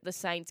hope that the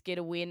Saints get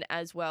a win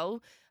as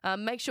well.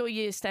 Make sure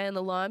you stay on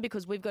the line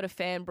because we've got a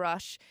fan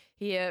brush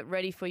here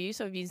ready for you.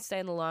 So if you stay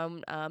on the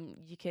line,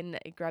 you can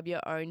grab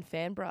your own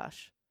fan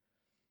brush.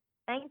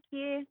 Thank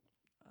you.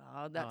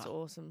 Oh, that's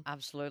awesome.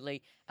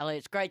 Absolutely. Ellie,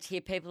 it's great to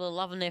hear people are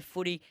loving their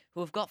footy, who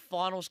have got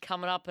finals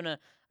coming up and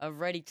are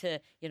ready to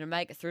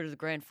make it through to the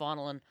grand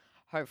final and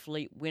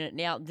hopefully win it.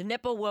 Now, the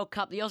Netball World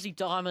Cup, the Aussie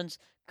Diamonds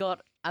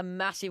got a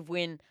massive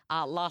win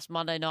last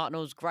Monday night, and it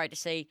was great to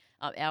see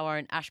our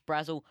own Ash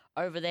Brazel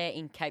over there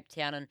in Cape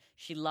Town, and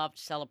she loved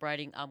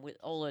celebrating with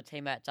all her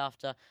teammates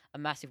after a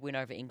massive win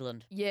over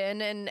England. Yeah,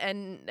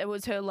 and it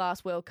was her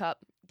last World Cup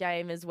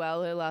game as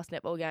well, her last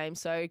netball game,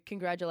 so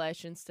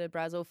congratulations to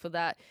Brazel for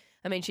that.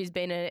 I mean, she's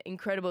been an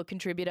incredible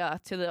contributor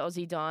to the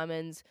Aussie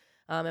Diamonds,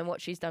 and what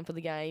she's done for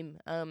the game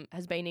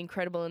has been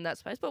incredible in that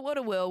space. But what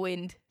a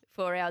whirlwind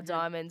for our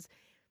Diamonds.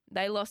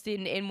 They lost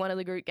in one of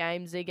the group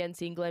games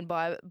against England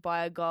by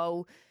a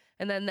goal.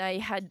 And then they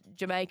had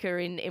Jamaica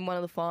in one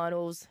of the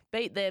finals,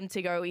 beat them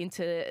to go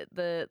into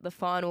the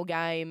final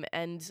game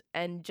and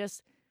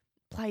just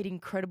played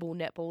incredible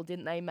netball,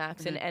 didn't they,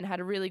 Max? Mm-hmm. And had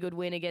a really good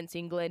win against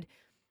England.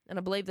 And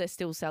I believe they're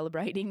still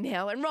celebrating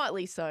now, and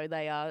rightly so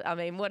they are. I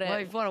mean,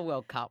 They've won a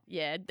World Cup.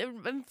 Yeah,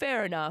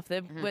 fair enough.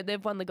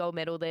 They've won the gold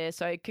medal there,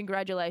 so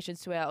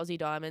congratulations to our Aussie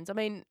Diamonds. I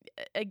mean,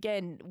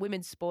 again,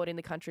 women's sport in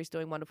the country is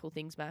doing wonderful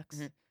things, Max.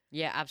 Mm-hmm.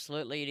 Yeah,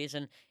 absolutely it is,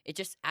 and it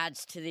just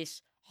adds to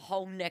this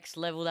whole next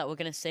level that we're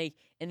going to see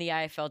in the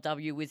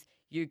AFLW with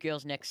you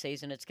girls next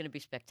season. It's going to be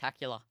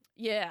spectacular.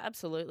 Yeah,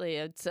 absolutely.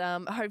 It's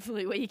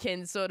hopefully we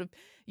can sort of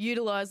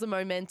utilise the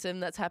momentum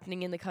that's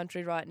happening in the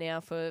country right now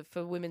for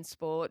women's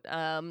sport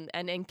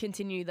and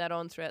continue that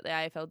on throughout the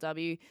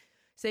AFLW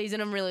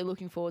season. I'm really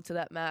looking forward to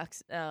that,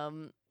 Max. I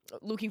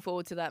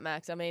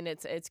mean,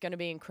 it's going to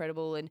be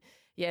incredible and,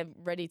 yeah,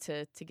 ready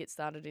to get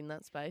started in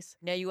that space.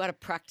 Now, you had a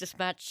practice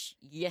match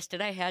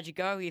yesterday. How'd you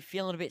go? Are you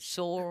feeling a bit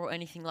sore or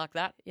anything like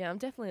that? Yeah, I'm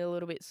definitely a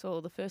little bit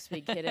sore. The first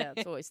big hit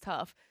out's always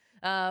tough.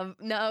 No,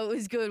 it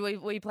was good.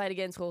 We played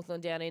against Hawthorn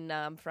down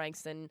in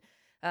Frankston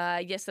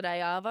yesterday,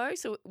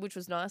 Arvo, which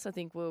was nice. I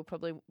think we were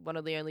probably one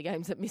of the only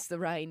games that missed the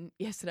rain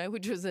yesterday,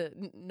 which was a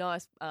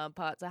nice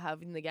part to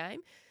have in the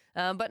game.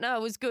 But no,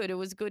 it was good. It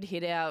was a good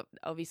hit out.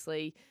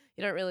 Obviously,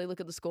 you don't really look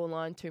at the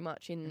scoreline too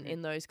much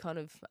in those kind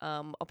of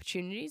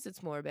opportunities.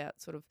 It's more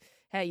about sort of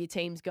how your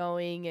team's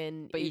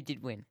going. But you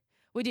did win.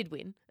 We did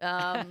win.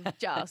 I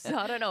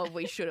don't know if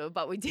we should have,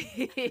 but we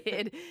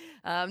did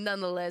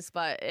nonetheless.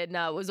 But it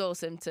was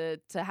awesome to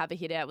have a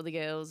hit out with the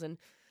girls and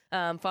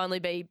finally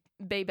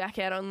be back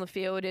out on the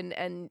field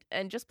and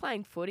just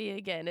playing footy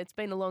again. It's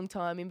been a long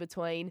time in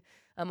between.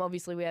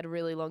 Obviously, we had a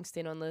really long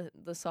stint on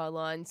the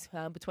sidelines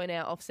between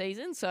our off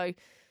season. So,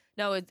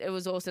 no, it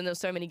was awesome. There were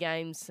so many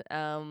games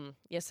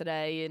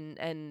yesterday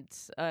and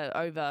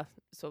over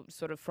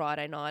sort of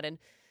Friday night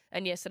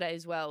and yesterday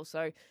as well.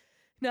 So,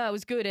 no, it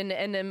was good.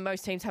 And then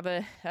most teams have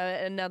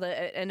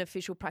an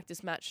official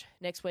practice match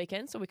next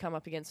weekend. So we come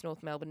up against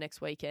North Melbourne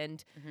next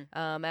weekend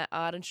at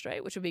Arden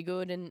Street, which will be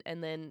good.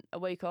 And then a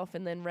week off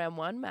and then round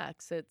one,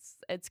 Max.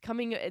 It's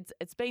coming.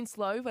 It's been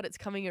slow, but it's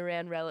coming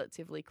around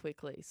relatively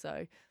quickly.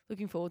 So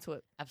looking forward to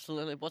it.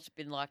 Absolutely. What's it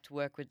been like to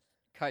work with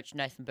Coach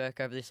Nathan Burke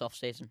over this off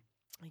season?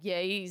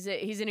 Yeah, he's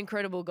an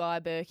incredible guy,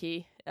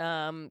 Berkey.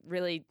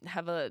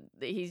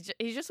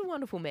 He's just a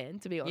wonderful man,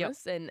 to be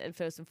honest, and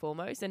first and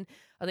foremost. And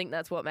I think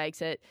that's what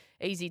makes it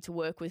easy to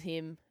work with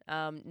him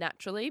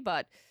naturally.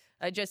 But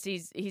just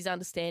his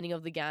understanding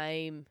of the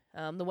game,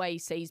 the way he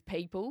sees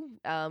people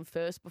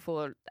first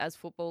before as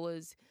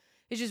footballers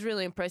is just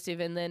really impressive.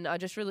 And then I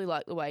just really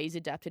like the way he's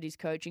adapted his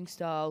coaching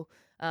style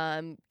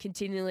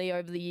continually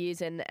over the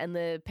years and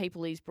the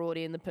people he's brought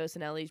in, the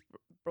personnel he's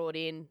brought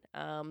in.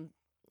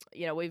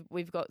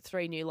 We've got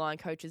 3 new line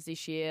coaches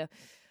this year.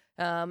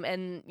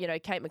 And,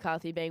 Kate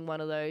McCarthy being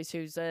one of those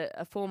who's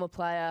a former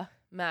player,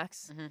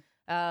 Max.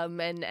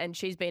 Mm-hmm. And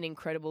she's been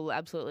incredible.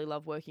 Absolutely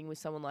love working with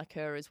someone like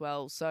her as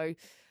well. So,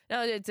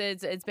 no,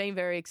 it's been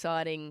very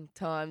exciting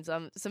times.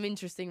 Some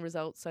interesting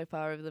results so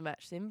far over the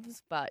match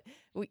sims, but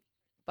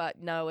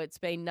no, it's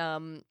been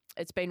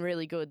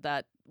really good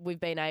that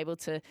we've been able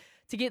to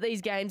get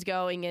these games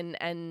going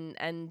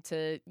and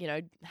to,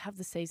 have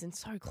the season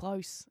so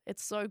close.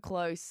 It's so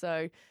close.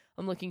 So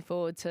I'm looking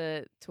forward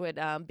to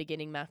it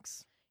beginning,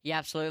 Max. Yeah,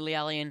 absolutely,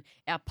 Ali. And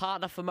our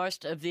partner for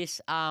most of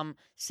this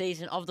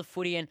season of the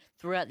footy and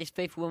throughout this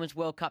FIFA Women's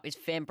World Cup is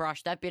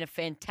FanBrush. They've been a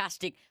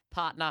fantastic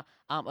partner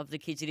of the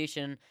Kids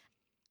Edition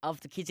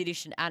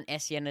and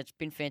SEN. It's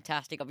been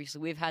fantastic.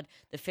 Obviously, we've had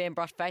the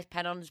FanBrush face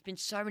paint on. There's been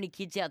so many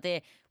kids out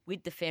there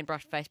with the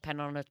FanBrush face paint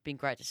on. It's been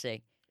great to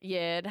see.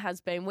 Yeah, it has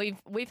been.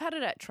 We've had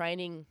it at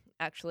training,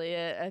 actually.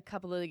 A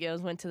couple of the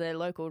girls went to their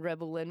local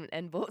Rebel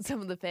and bought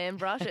some of the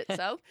FanBrush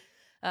itself.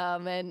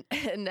 And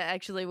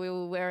actually we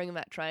were wearing them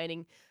at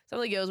training. Some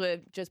of the girls were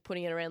just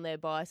putting it around their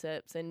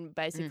biceps and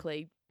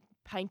basically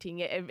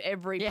painting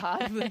every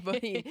part of the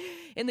body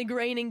in the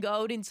green and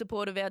gold in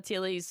support of our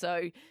Tillies.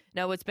 So,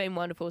 no, it's been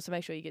wonderful. So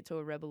make sure you get to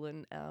a Rebel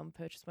and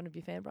purchase one of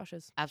your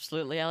FanBrushes.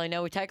 Absolutely, Ali.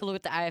 Now we take a look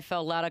at the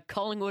AFL ladder.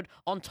 Collingwood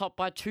on top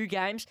by 2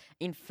 games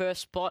in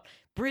first spot.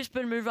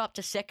 Brisbane move up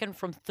to second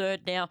from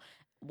third now.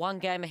 1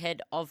 game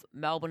ahead of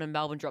Melbourne, and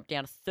Melbourne drop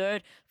down to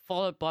third,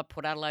 followed by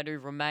Port Adelaide, who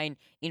remain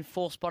in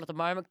 4th spot at the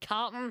moment.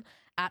 Carlton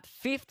at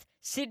 5th.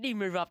 Sydney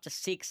move up to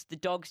 6th. The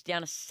Dogs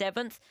down to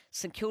 7th.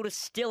 St Kilda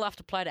still have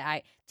to play to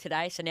 8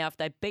 today, so now if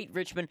they beat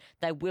Richmond,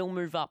 they will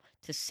move up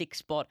to 6th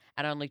spot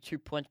and only 2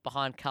 points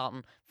behind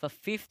Carlton for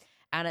 5th.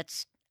 And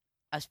it's,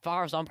 as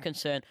far as I'm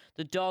concerned,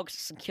 the Dogs,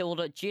 St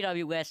Kilda,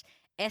 GWS,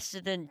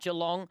 Essendon,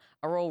 Geelong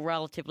are all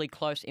relatively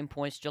close in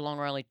points. Geelong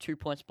are only 2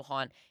 points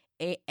behind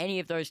any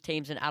of those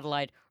teams, in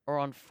Adelaide are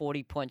on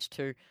 40 points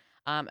too.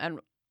 And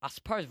I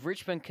suppose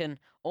Richmond can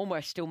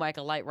almost still make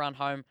a late run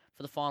home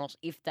for the finals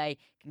if they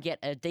can get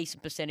a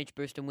decent percentage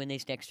boost and win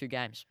these next 2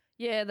 games.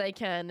 Yeah, they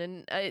can.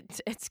 And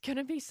it's going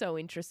to be so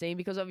interesting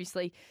because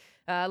obviously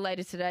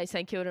later today,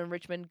 St Kilda and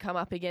Richmond come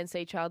up against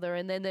each other.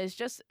 And then there's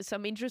just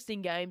some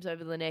interesting games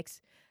over the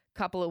next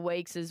couple of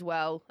weeks as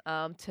well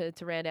to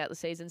round out the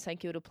season. St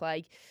Kilda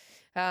play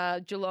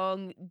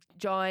Geelong,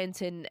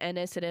 Giants and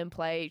Essendon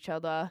play each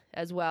other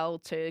as well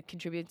to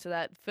contribute to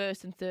that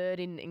first and third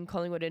in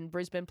Collingwood and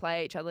Brisbane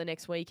play each other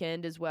next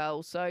weekend as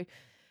well. So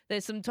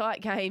there's some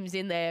tight games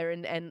in there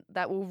and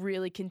that will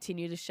really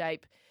continue to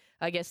shape,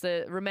 I guess,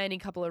 the remaining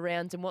couple of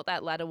rounds and what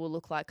that ladder will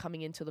look like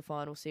coming into the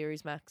final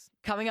series, Max.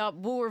 Coming up,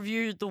 we'll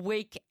review the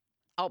week.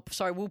 We'll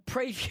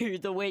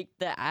preview the week,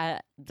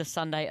 the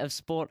Sunday of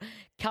sport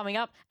coming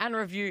up, and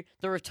review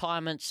the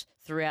retirements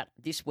throughout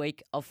this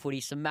week of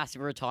footy. Some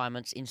massive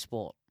retirements in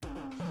sport.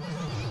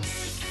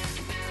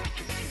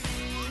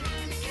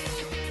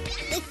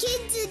 The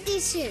Kids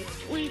Edition.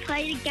 We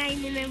played a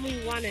game and then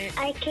we won it.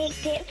 I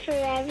kicked it for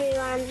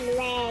everyone's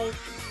leg.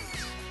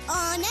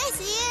 On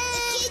SEN.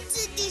 The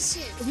Kids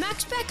Edition. With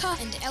Max Becker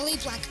and Ellie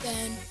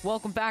Blackburn.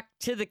 Welcome back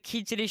to the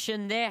Kids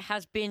Edition. There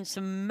has been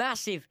some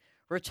massive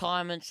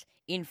retirements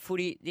in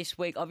footy this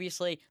week.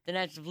 Obviously, the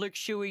names of Luke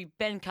Shuey,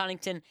 Ben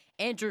Cunnington,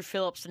 Andrew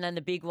Phillips, and then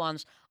the big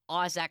ones,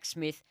 Isaac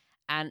Smith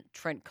and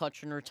Trent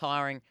Cotchin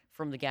retiring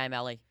from the game,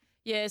 Ali.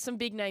 Yeah, some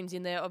big names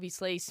in there.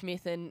 Obviously,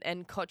 Smith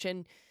and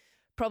Cotchin,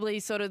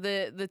 probably sort of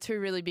the two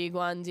really big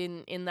ones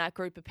in that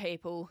group of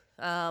people.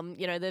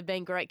 They've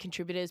been great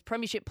contributors,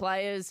 premiership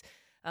players.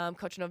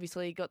 Cotchin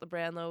obviously got the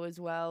Brownlow as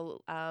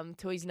well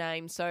to his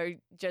name. So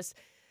just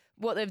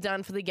what they've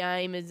done for the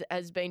game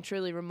has been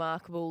truly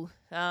remarkable.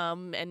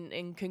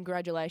 And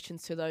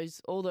congratulations to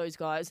all those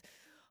guys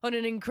on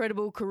an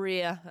incredible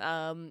career.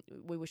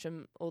 We wish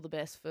them all the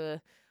best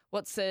for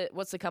what's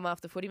to come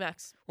after footy,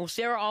 Max. Well,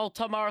 Sarah Old,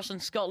 Tom Morrison,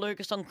 Scott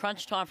Lucas on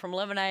Crunch Time from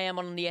 11 a.m.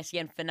 on the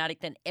SEN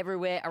Fanatic, then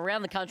everywhere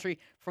around the country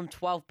from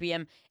 12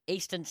 p.m.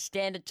 Eastern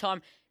Standard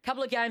Time.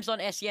 Couple of games on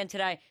SEN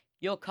today.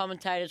 Your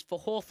commentators for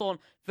Hawthorn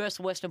versus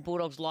Western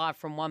Bulldogs live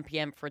from 1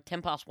 p.m. for a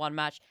 10-past-1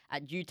 match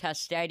at UTAS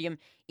Stadium.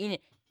 In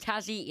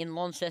Tassie, in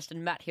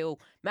Launceston, Matt Hill,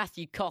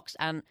 Matthew Cox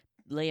and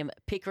Liam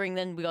Pickering.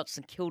 Then we got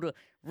St Kilda,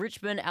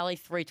 Richmond, alley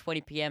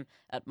 3:20 p.m.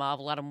 at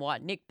Marvel. Adam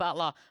White, Nick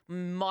Butler,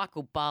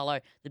 Michael Barlow,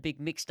 the big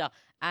mixter,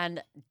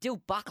 and Dill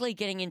Buckley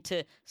getting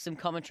into some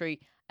commentary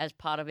as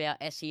part of our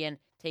SEN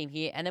team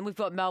here. And then we've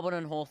got Melbourne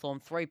and Hawthorn,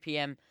 3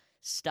 p.m.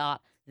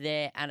 start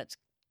there, and it's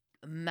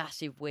a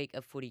massive week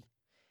of footy.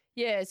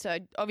 Yeah, so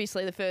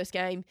obviously the first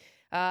game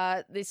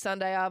this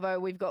Sunday,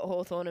 Arvo, we've got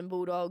Hawthorn and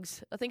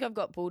Bulldogs. I think I've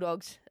got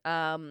Bulldogs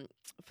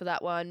for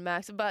that one,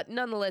 Max. But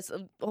nonetheless,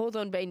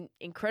 Hawthorn been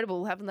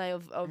incredible, haven't they,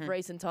 of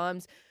recent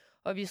times.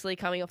 Obviously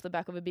coming off the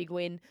back of a big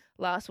win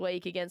last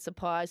week against the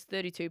Pies,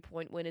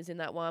 32-point winners in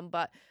that one.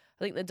 But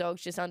I think the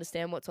Dogs just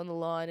understand what's on the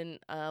line.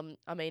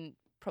 And,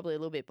 probably a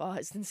little bit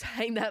biased in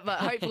saying that, but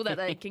hopeful that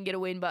they can get a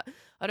win. But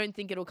I don't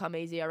think it'll come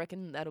easy. I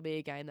reckon that'll be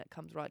a game that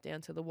comes right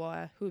down to the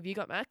wire. Who have you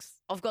got, Max?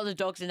 I've got the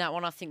Dogs in that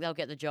one. I think they'll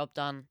get the job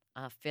done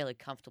fairly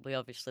comfortably.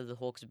 Obviously, the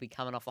Hawks have been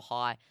coming off a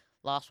high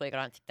last week. I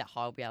don't think that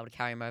high will be able to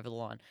carry them over the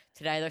line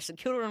today, though. St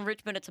Kilda and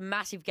Richmond, it's a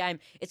massive game.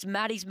 It's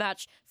Maddie's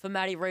match for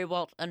Maddie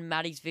Rewalt and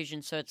Maddie's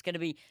vision, so it's going to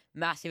be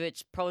massive.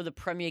 It's probably the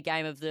premier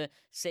game of the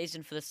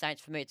season for the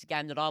Saints for me. It's a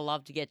game that I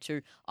love to get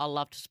to. I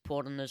love to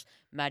support, and there's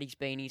Maddie's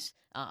beanies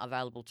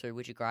available too,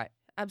 which are great.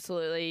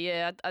 Absolutely,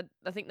 yeah.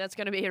 I think that's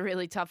going to be a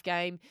really tough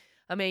game.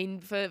 I mean,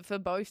 for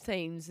both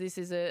teams, this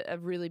is a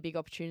really big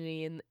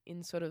opportunity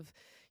in sort of,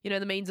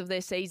 the means of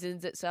their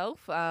seasons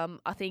itself.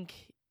 I think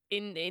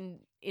in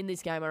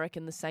this game, I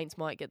reckon the Saints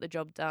might get the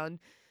job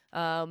done,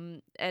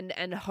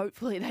 and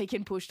hopefully they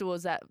can push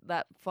towards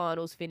that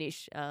finals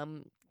finish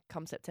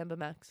come September,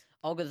 Max.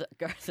 I'll go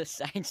the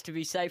Saints to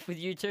be safe with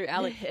you too,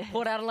 Ali.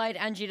 Port Adelaide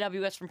and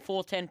GWS from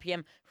 4:10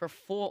 p.m. for a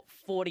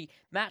 4:40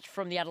 match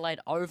from the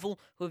Adelaide Oval.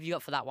 Who have you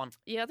got for that one?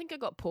 Yeah, I think I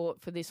got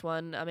Port for this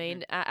one. I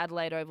mean, at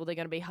Adelaide Oval, they're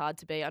going to be hard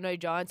to beat. I know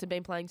Giants have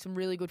been playing some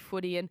really good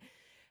footy, and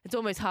it's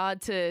almost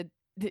hard to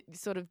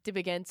sort of dip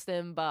against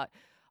them, but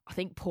I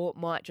think Port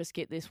might just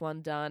get this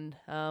one done.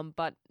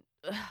 But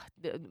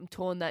I'm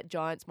torn that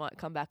Giants might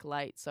come back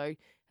late, so I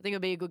think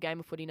it'll be a good game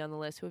of footy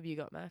nonetheless. Who have you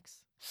got,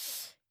 Max?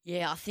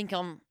 Yeah, I think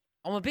I'm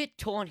a bit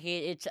torn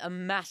here. It's a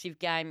massive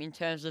game in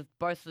terms of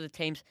both of the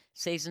teams'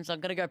 seasons. I'm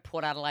going to go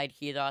Port Adelaide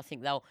here, though. I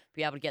think they'll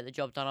be able to get the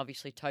job done.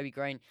 Obviously, Toby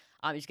Green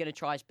is going to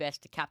try his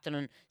best to captain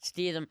and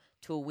steer them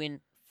to a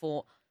win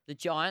for the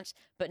Giants.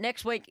 But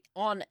next week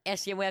on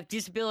SEN, we have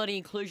Disability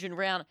Inclusion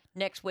Round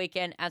next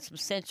weekend and some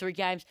sensory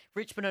games.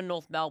 Richmond and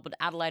North Melbourne,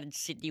 Adelaide and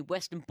Sydney,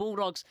 Western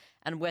Bulldogs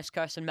and West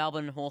Coast and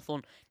Melbourne and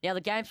Hawthorn. Now,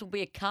 the games will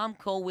be a calm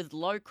call with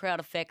low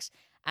crowd effects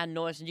and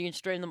noise, and you can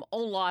stream them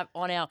all live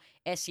on our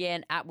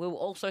SEN app. We'll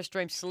also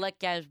stream select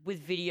games with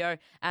video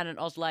and an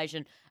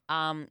Australasian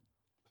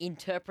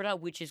interpreter,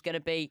 which is going to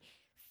be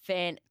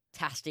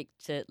fantastic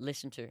to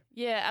listen to.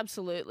 Yeah,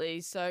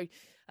 absolutely. So,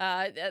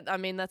 I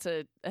mean, that's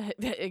a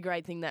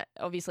great thing that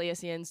obviously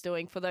SEN's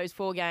doing for those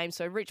 4 games.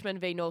 So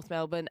Richmond v North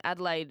Melbourne,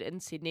 Adelaide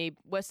and Sydney,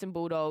 Western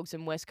Bulldogs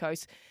and West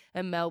Coast,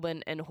 and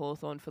Melbourne and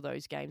Hawthorn for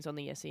those games on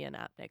the SEN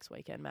app next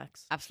weekend,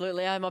 Max.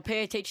 Absolutely. My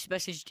PE teacher's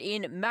messaged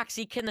in.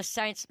 Maxi, can the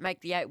Saints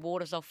make the 8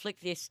 waters? I'll flick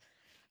this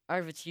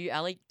over to you,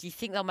 Ali. Do you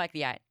think they'll make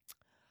the 8?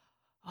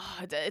 Oh,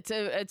 it's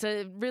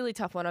a really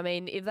tough one. I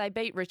mean, if they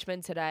beat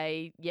Richmond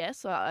today,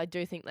 yes, I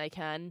do think they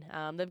can.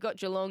 They've got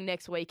Geelong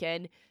next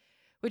weekend,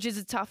 which is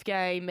a tough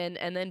game,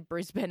 and then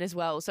Brisbane as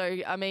well. So,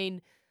 I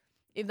mean,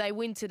 if they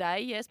win today,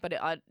 yes, but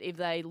if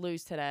they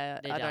lose today,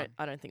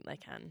 I don't think they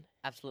can.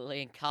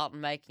 Absolutely, and Carlton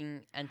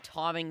making and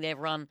timing their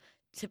run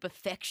to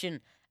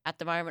perfection at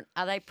the moment.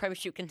 Are they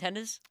premiership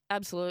contenders?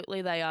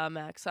 Absolutely, they are,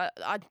 Max. I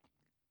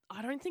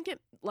don't think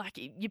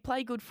you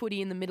play good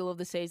footy in the middle of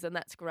the season,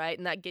 that's great,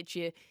 and that gets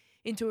you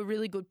into a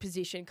really good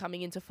position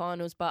coming into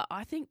finals. But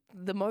I think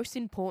the most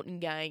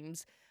important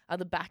games are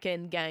the back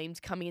end games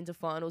coming into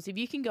finals. If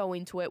you can go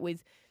into it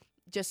with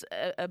just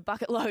a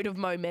bucket load of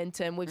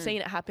momentum. We've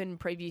seen it happen in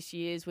previous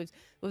years with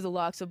the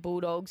likes of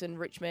Bulldogs and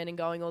Richmond and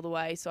going all the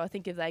way. So I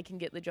think if they can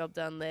get the job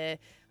done there,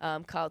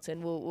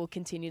 Carlton will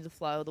continue to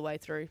fly all the way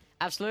through.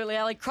 Absolutely,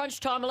 Ali. Crunch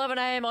time, 11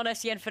 a.m. on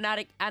SEN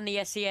Fanatic and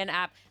the SEN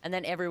app, and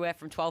then everywhere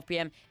from 12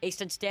 p.m.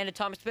 Eastern Standard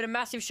Time. It's been a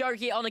massive show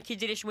here on the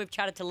Kids Edition. We've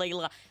chatted to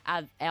Leela,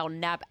 our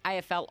NAB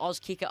AFL Oz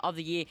Kicker of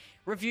the Year,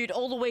 reviewed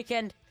all the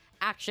weekend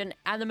action,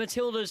 and the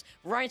Matildas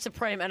reign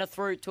supreme and are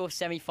through to a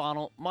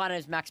semi-final. My name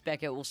is Max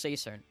Becker. We'll see you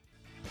soon.